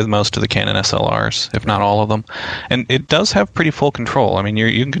comes with most of the Canon SLRs, if not all of them. And it does have pretty full control. I mean,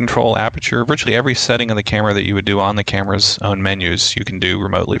 you can control aperture. Virtually every setting of the camera that you would do on the camera's own menus, you can do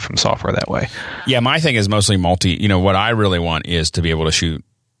remotely from software that way. Yeah, my thing is mostly multi. What I really want is to be able to shoot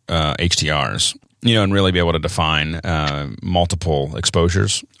HDRs. And really be able to define multiple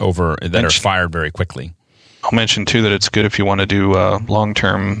exposures that are fired very quickly. I'll mention, too, that it's good if you want to do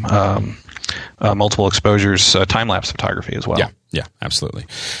long-term multiple exposures time-lapse photography as well. Yeah, absolutely.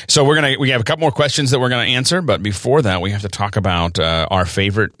 So we have a couple more questions that we're going to answer, but before that, we have to talk about our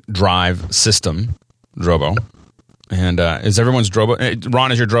favorite drive system, Drobo. And is everyone's Drobo...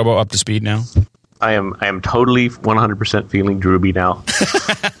 Ron, is your Drobo up to speed now? I am totally 100% feeling droopy now.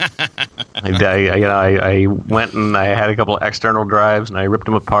 I went and I had a couple of external drives and I ripped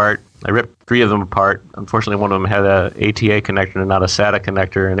them apart. I ripped 3 of them apart. Unfortunately, one of them had a ATA connector and not a SATA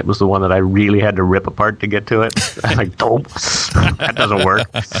connector, and it was the one that I really had to rip apart to get to it. I'm like, dope, that doesn't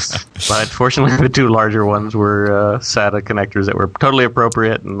work. But fortunately, the 2 larger ones were SATA connectors that were totally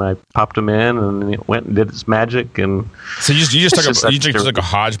appropriate, and I popped them in, and it went and did its magic. And so you just took a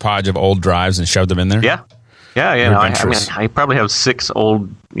hodgepodge of old drives and shoved them in there? Yeah. Yeah. I probably have 6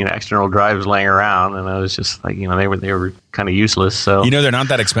 old, external drives laying around, and I was just like, they were kind of useless. So they're not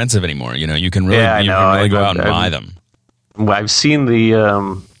that expensive anymore. You can really go out and buy them. I've seen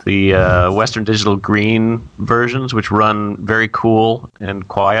the Western Digital Green versions, which run very cool and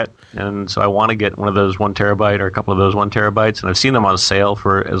quiet, and so I want to get one of those 1 terabyte or a couple of those 1 terabytes, and I've seen them on sale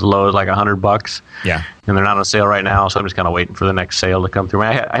for as low as like $100. Yeah, and they're not on sale right now, so I'm just kind of waiting for the next sale to come through.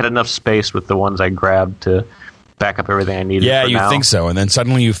 I had enough space with the ones I grabbed to back up everything I needed. Yeah, for you now. think so, and then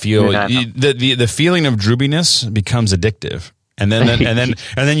suddenly you feel the feeling of droopiness becomes addictive. And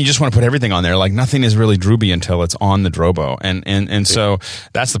then you just want to put everything on there. Like nothing is really droopy until it's on the Drobo. And so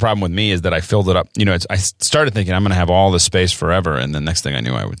that's the problem with me, is that I filled it up. I started thinking I'm going to have all this space forever, and the next thing I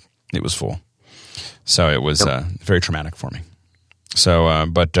knew, it was full. So it was very traumatic for me. So,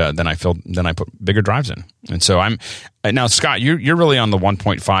 then I put bigger drives in, and so now Scott, you're really on the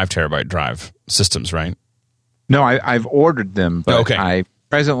 1.5 terabyte drive systems, right? No, I've ordered them, but okay. I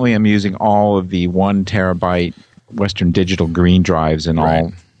presently am using all of the 1 terabyte Western Digital Green drives in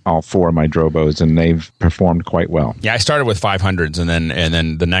all 4 of my Drobos, and they've performed quite well. Yeah, I started with 500s, and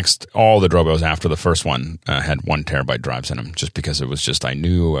then the next, all the Drobos after the first one had 1 terabyte drives in them, just because it was I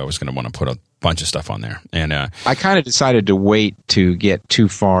knew I was going to want to put a bunch of stuff on there. And I kind of decided to wait to get too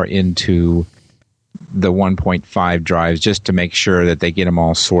far into the 1.5 drives just to make sure that they get them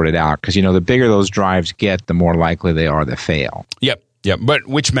all sorted out, because the bigger those drives get, the more likely they are to fail. Yep. Yeah, but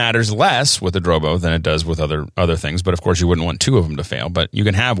which matters less with a Drobo than it does with other things. But of course, you wouldn't want 2 of them to fail. But you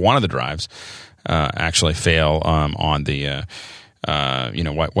can have one of the drives actually fail on the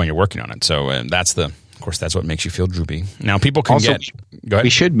when you're working on it. So that's what makes you feel droopy. Now people can also, Go ahead.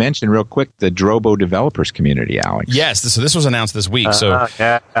 We should mention real quick the Drobo developers community, Alex. Yes, so this was announced this week. So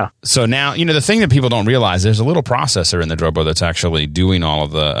now the thing that people don't realize, there's a little processor in the Drobo that's actually doing all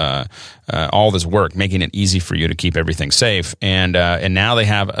of the all this work, making it easy for you to keep everything safe. And now they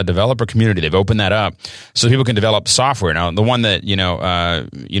have a developer community. They've opened that up so people can develop software. Now the one that you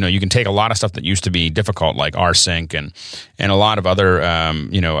can take a lot of stuff that used to be difficult, like rsync and a lot of other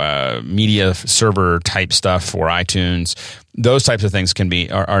media server type stuff for iTunes. Those types of things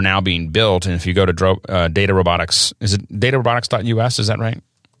are now being built, and if you go to Data Robotics, is it datarobotics.us? Is that right?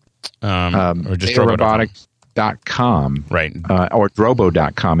 Or just datarobotics.com, right? Or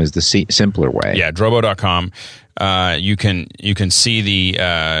drobo.com is the simpler way. Yeah, drobo.com. You can see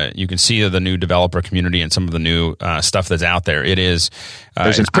the new developer community and some of the new stuff that's out there. It is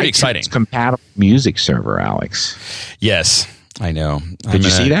it's pretty exciting. It's compatible music server, Alex. Yes. I know. Did you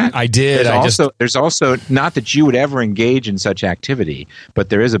see that? I did. There's also, not that you would ever engage in such activity, but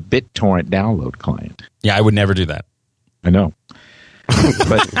there is a BitTorrent download client. Yeah, I would never do that. I know.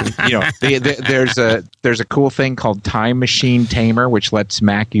 But there's a cool thing called Time Machine Tamer, which lets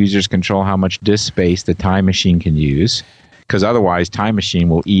Mac users control how much disk space the Time Machine can use. because otherwise Time Machine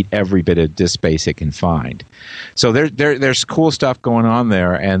will eat every bit of disk space it can find. So there's cool stuff going on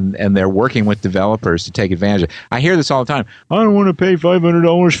there, and they're working with developers to take advantage of it. I hear this all the time. I don't want to pay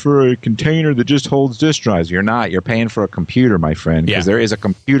 $500 for a container that just holds disk drives. You're not. You're paying for a computer, my friend, because there is a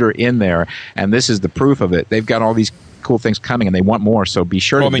computer in there, and this is the proof of it. They've got all these cool things coming, and they want more, so be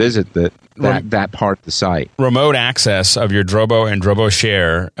sure to visit that part of the site. Remote access of your Drobo and Drobo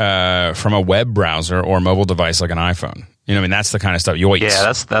Share from a web browser or mobile device like an iPhone. You know, I mean, that's the kind of stuff.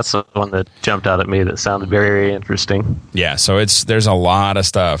 Yeah, that's the one that jumped out at me that sounded very, very interesting. Yeah, so there's a lot of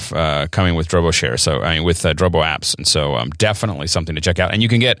stuff coming with Drobo Share, so I mean with Drobo apps, and so definitely something to check out. And you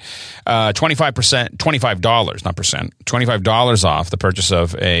can get $25 off the purchase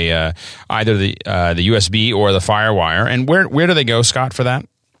of either the USB or the FireWire. And where do they go, Scott, for that?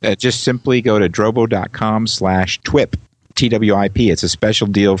 Just simply go to drobo.com/TWIP. TWIP. It's a special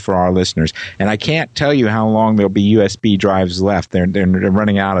deal for our listeners. And I can't tell you how long there'll be USB drives left. They're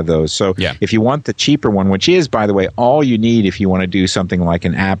running out of those. So if you want the cheaper one, which is, by the way, all you need if you want to do something like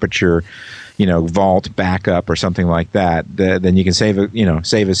an Aperture, Vault backup or something like that, then you can save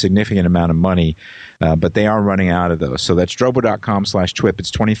a significant amount of money. But they are running out of those. So that's drobo.com/TWIP.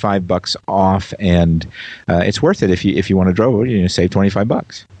 It's $25 off, and it's worth it if you want to Drobo. Save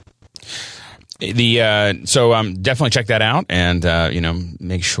 $25. So definitely check that out, and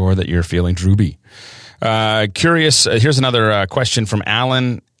make sure that you're feeling droopy. Curious. Here's another question from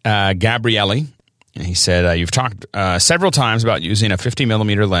Alan Gabrielli. And he said, you've talked several times about using a 50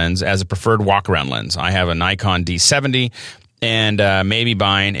 millimeter lens as a preferred walk-around lens. I have a Nikon D70 and maybe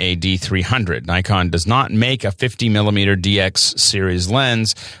buying a D300. Nikon does not make a 50 millimeter DX series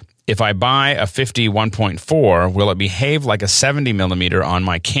lens. If I buy a 50 1.4, will it behave like a 70 millimeter on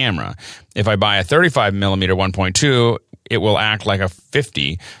my camera? If I buy a 35 millimeter 1.2, it will act like a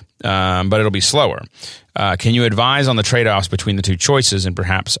 50, but it'll be slower. Can you advise on the trade-offs between the two choices and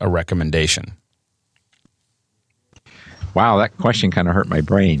perhaps a recommendation? Wow, that question kind of hurt my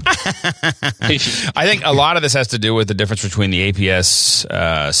brain. I think a lot of this has to do with the difference between the APS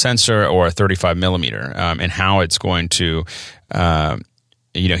sensor or a 35 millimeter and how it's going to...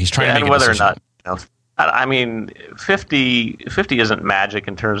 he's trying to make and a whether decision. or not, I mean, 50 isn't magic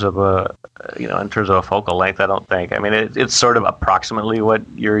in terms of a focal length. I don't think. I mean, it's sort of approximately what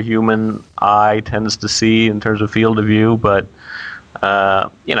your human eye tends to see in terms of field of view, but I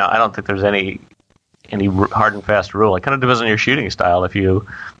don't think there's any hard and fast rule. It kind of depends on your shooting style. If you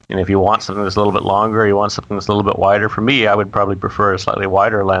want something that's a little bit longer, you want something that's a little bit wider. For me, I would probably prefer a slightly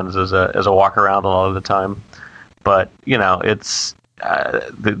wider lens as a walk around a lot of the time. But it's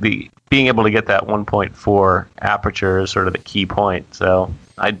the being able to get that 1.4 aperture is sort of the key point. So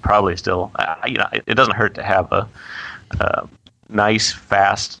I'd probably still, it doesn't hurt to have a nice,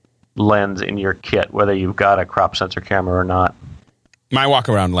 fast lens in your kit, whether you've got a crop sensor camera or not. My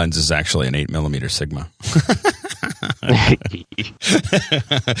walk-around lens is actually an 8mm Sigma.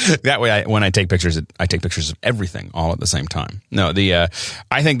 That way, when I take pictures of everything all at the same time. No,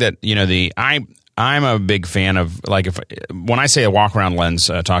 I think that I'm a big fan of, like, when I say a walk-around lens,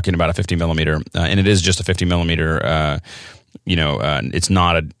 talking about a 50 millimeter, and it is just a 50 millimeter. It's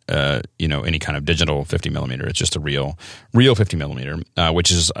not any kind of digital 50 millimeter. It's just a real 50 millimeter,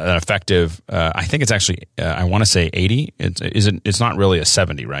 which is an effective. I think it's actually I want to say 80. It's not really a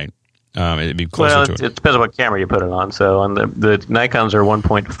 70, right? It'd be closer to it. It depends on what camera you put it on. So on the Nikons are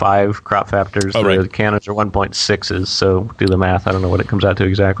 1.5 crop factors. Oh, right. The Canons are 1.6s. So do the math. I don't know what it comes out to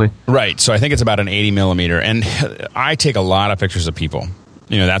exactly. Right. So I think it's about an 80 millimeter, and I take a lot of pictures of people.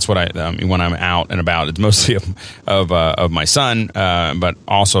 That's what when I'm out and about. It's mostly of my son, but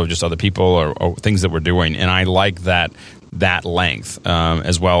also just other people or things that we're doing. And I like that length,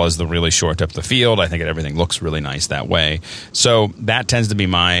 as well as the really short depth of field. I think everything looks really nice that way. So that tends to be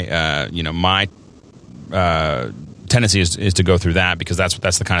my tendency is to go through that, because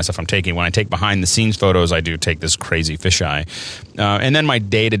that's the kind of stuff I'm taking. When I take behind the scenes photos, I do take this crazy fisheye, and then my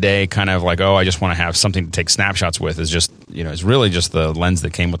day to day kind of like, I just want to have something to take snapshots with is just it's really just the lens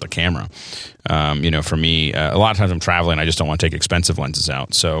that came with the camera. For me, a lot of times I'm traveling, I just don't want to take expensive lenses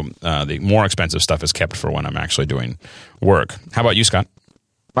out. So the more expensive stuff is kept for when I'm actually doing work. How about you, Scott?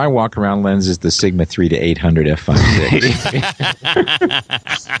 My walk-around lens is the Sigma 3 to 800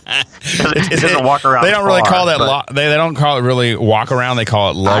 f5.6. It doesn't walk around. They don't really call that. They don't call it really walk around. They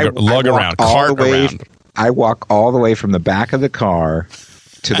call it lug around, cart around. I walk all the way from the back of the car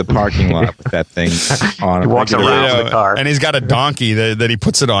to the parking lot with that thing on. He walks around the car, and he's got a donkey that he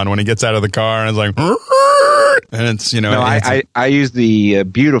puts it on when he gets out of the car, and it's like, and it's I use the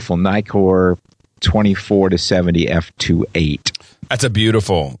beautiful Nikkor 24 to 70 f2.8. That's a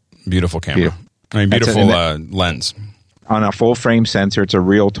beautiful camera. Beautiful lens. on a full frame sensor. It's a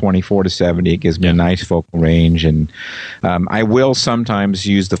real 24-70. It gives me a nice focal range, and I will sometimes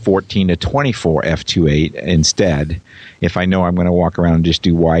use the 14-24 f2.8 instead if I know I'm going to walk around and just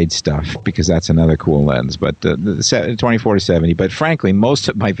do wide stuff, because that's another cool lens. But the 24-70. But frankly, most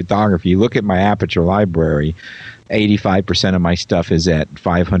of my photography, you look at my aperture library, 85% of my stuff is at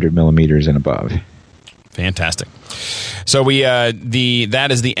 500 millimeters and above. Fantastic. So that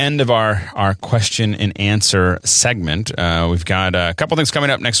is the end of our question and answer segment. We've got a couple things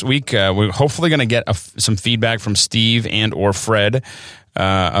coming up next week. We're hopefully going to get some feedback from Steve and or Fred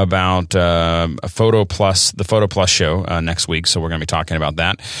about the Photo Plus show next week. So we're going to be talking about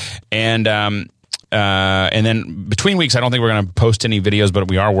that. And then between weeks, I don't think we're going to post any videos, but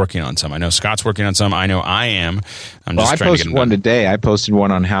we are working on some. I know Scott's working on some. I know I am. I posted one today. I posted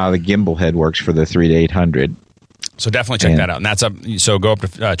one on how the gimbal head works for the 3-800. So definitely check that out. And that's up. So go up to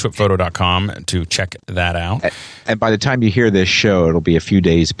twipphoto.com to check that out. And by the time you hear this show, it'll be a few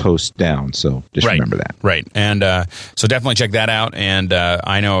days post down. So just remember that. Right. And so definitely check that out. And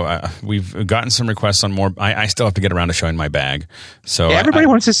I know we've gotten some requests on more. I still have to get around to showing my bag. So everybody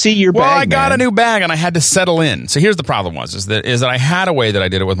wants to see your bag. Well, I got a new bag and I had to settle in. So here's the problem is that I had a way that I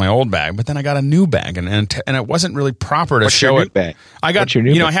did it with my old bag, but then I got a new bag and it wasn't really proper to show it. Bag? I got your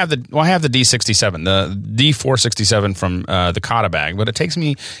new bag? I have the D67, the D467 from the Kata bag, but it takes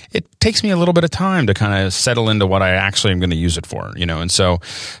me a little bit of time to kind of settle into what I actually am going to use it for, and so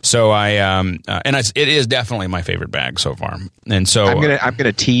I and it is definitely my favorite bag so far. And so I'm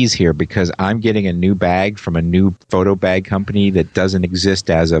gonna tease here because I'm getting a new bag from a new photo bag company that doesn't exist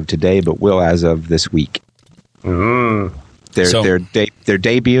as of today, but will as of this week. They're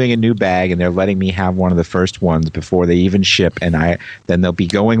debuting a new bag, and they're letting me have one of the first ones before they even ship. And then they'll be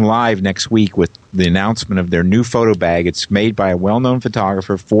going live next week with the announcement of their new photo bag. It's made by a well-known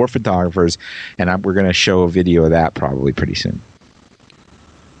photographer for photographers, and we're going to show a video of that probably pretty soon.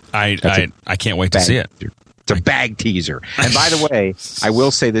 I can't wait to see it. It's a bag teaser. And by the way, I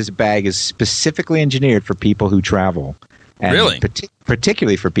will say this bag is specifically engineered for people who travel. And really?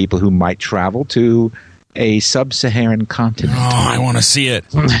 Particularly for people who might travel to a sub-Saharan continent. Oh, I want to see it.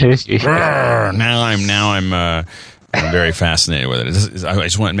 Now I'm very fascinated with it. I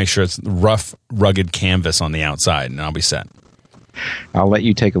just want to make sure it's rough, rugged canvas on the outside, and I'll be set. I'll let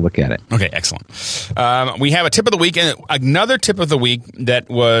you take a look at it. Okay, excellent. We have a tip of the week, and another tip of the week that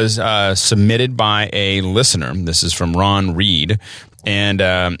was submitted by a listener. This is from Ron Reed, and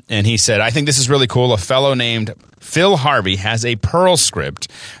he said, "I think this is really cool. A fellow named Phil Harvey has a Perl script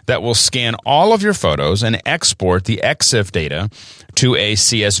that will scan all of your photos and export the EXIF data to a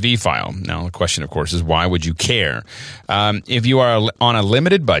CSV file." Now, the question, of course, is why would you care? If you are on a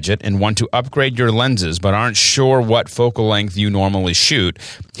limited budget and want to upgrade your lenses but aren't sure what focal length you normally shoot,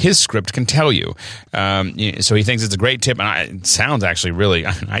 his script can tell you. So he thinks it's a great tip, and it sounds actually really,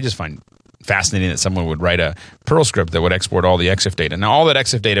 I just find fascinating that someone would write a Perl script that would export all the EXIF data. Now, all that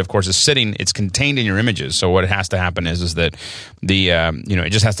EXIF data, of course, it's contained in your images. So what has to happen is that it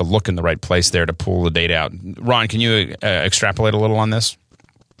just has to look in the right place there to pull the data out. Ron, can you extrapolate a little on this?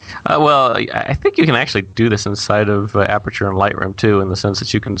 Well, I think you can actually do this inside of Aperture and Lightroom too, in the sense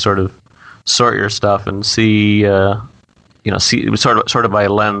that you can sort of sort your stuff and see sort of by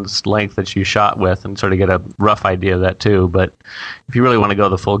lens length that you shot with, and sort of get a rough idea of that too. But if you really want to go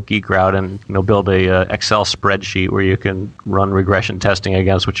the full geek route and build a Excel spreadsheet where you can run regression testing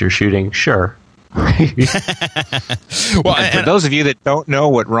against what you're shooting, sure. Well, and for those of you that don't know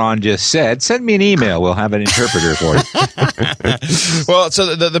what Ron just said, send me an email. We'll have an interpreter for you. Well,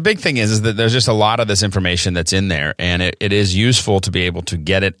 so the big thing is that there's just a lot of this information that's in there, and it is useful to be able to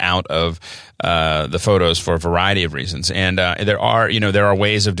get it out of the photos for a variety of reasons. And there are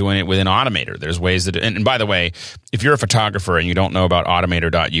ways of doing it within Automator. There's ways that, and by the way, if you're a photographer and you don't know about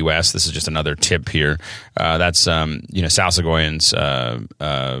Automator.us, this is just another tip here. That's Sal Segoyan's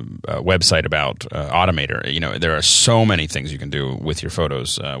website about Automator. There are so many things you can do with your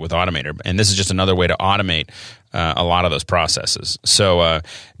photos with Automator, and this is just another way to automate a lot of those processes. So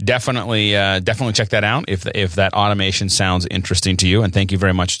definitely check that out if that automation sounds interesting to you. And thank you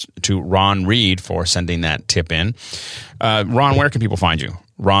very much to Ron Reed for sending that tip in. Ron, where can people find you?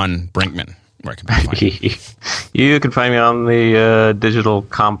 Ron Brinkman. Where can people find you? You can find me on the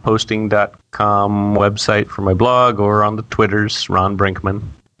digitalcomposting.com website for my blog, or on the Twitters, Ron Brinkman.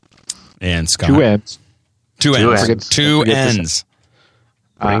 And Scott. Two N's. Two N's.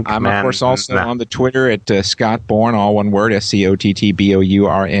 I'm, of course, also on the Twitter at Scott Bourne, all one word,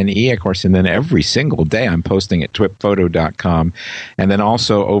 SCOTTBOURNE, of course, and then every single day I'm posting at twipphoto.com, and then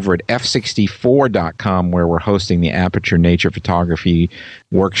also over at f64.com, where we're hosting the Aperture Nature Photography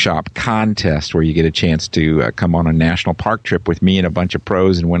Workshop Contest, where you get a chance to come on a national park trip with me and a bunch of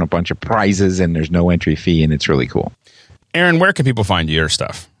pros and win a bunch of prizes, and there's no entry fee, and it's really cool. Aaron, where can people find your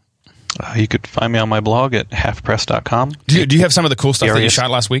stuff? You could find me on my blog at halfpress.com. Do you have some of the cool stuff that you shot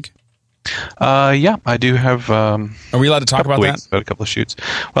last week? Yeah, I do have. Are we allowed to talk about that? A couple of shoots.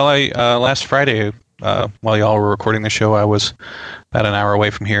 Well, I last Friday, while y'all were recording the show, I was about an hour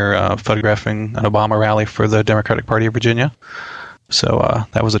away from here photographing an Obama rally for the Democratic Party of Virginia. So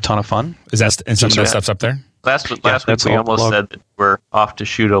that was a ton of fun. Is that and some of that stuff's up there? Last week we almost said that we're off to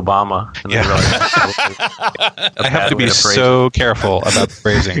shoot Obama. And I have to be so careful about the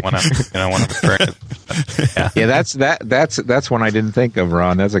phrasing when I'm referring to. That's one I didn't think of,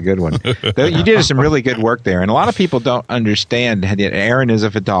 Ron. That's a good one. You did some really good work there, and a lot of people don't understand that Aaron is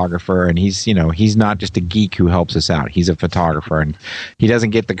a photographer, and he's not just a geek who helps us out. He's a photographer, and he doesn't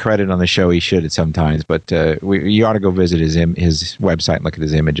get the credit on the show he should at sometimes. But you ought to go visit his website and look at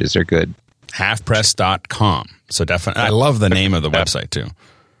his images. They're good. Halfpress.com. So definitely, I love the name of the website too.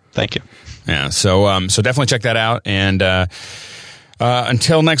 Thank you. Yeah. So definitely check that out. And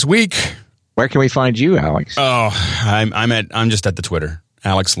until next week, where can we find you, Alex? Oh, I'm just at the Twitter,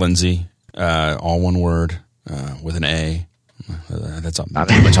 Alex Lindsay, all one word with an A. That's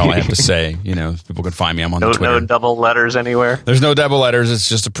pretty much all I have to say. People can find me. I'm on the Twitter. No double letters anywhere. There's no double letters. It's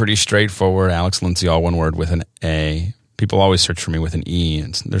just a pretty straightforward Alex Lindsay, all one word with an A. People always search for me with an E,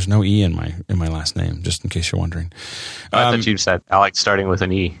 and there's no E in my last name, just in case you're wondering. I thought you said Alex starting with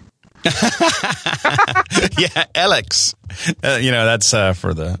an E. Yeah, Alex. That's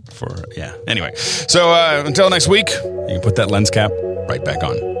Anyway, so until next week, you can put that lens cap right back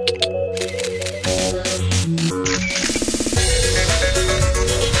on.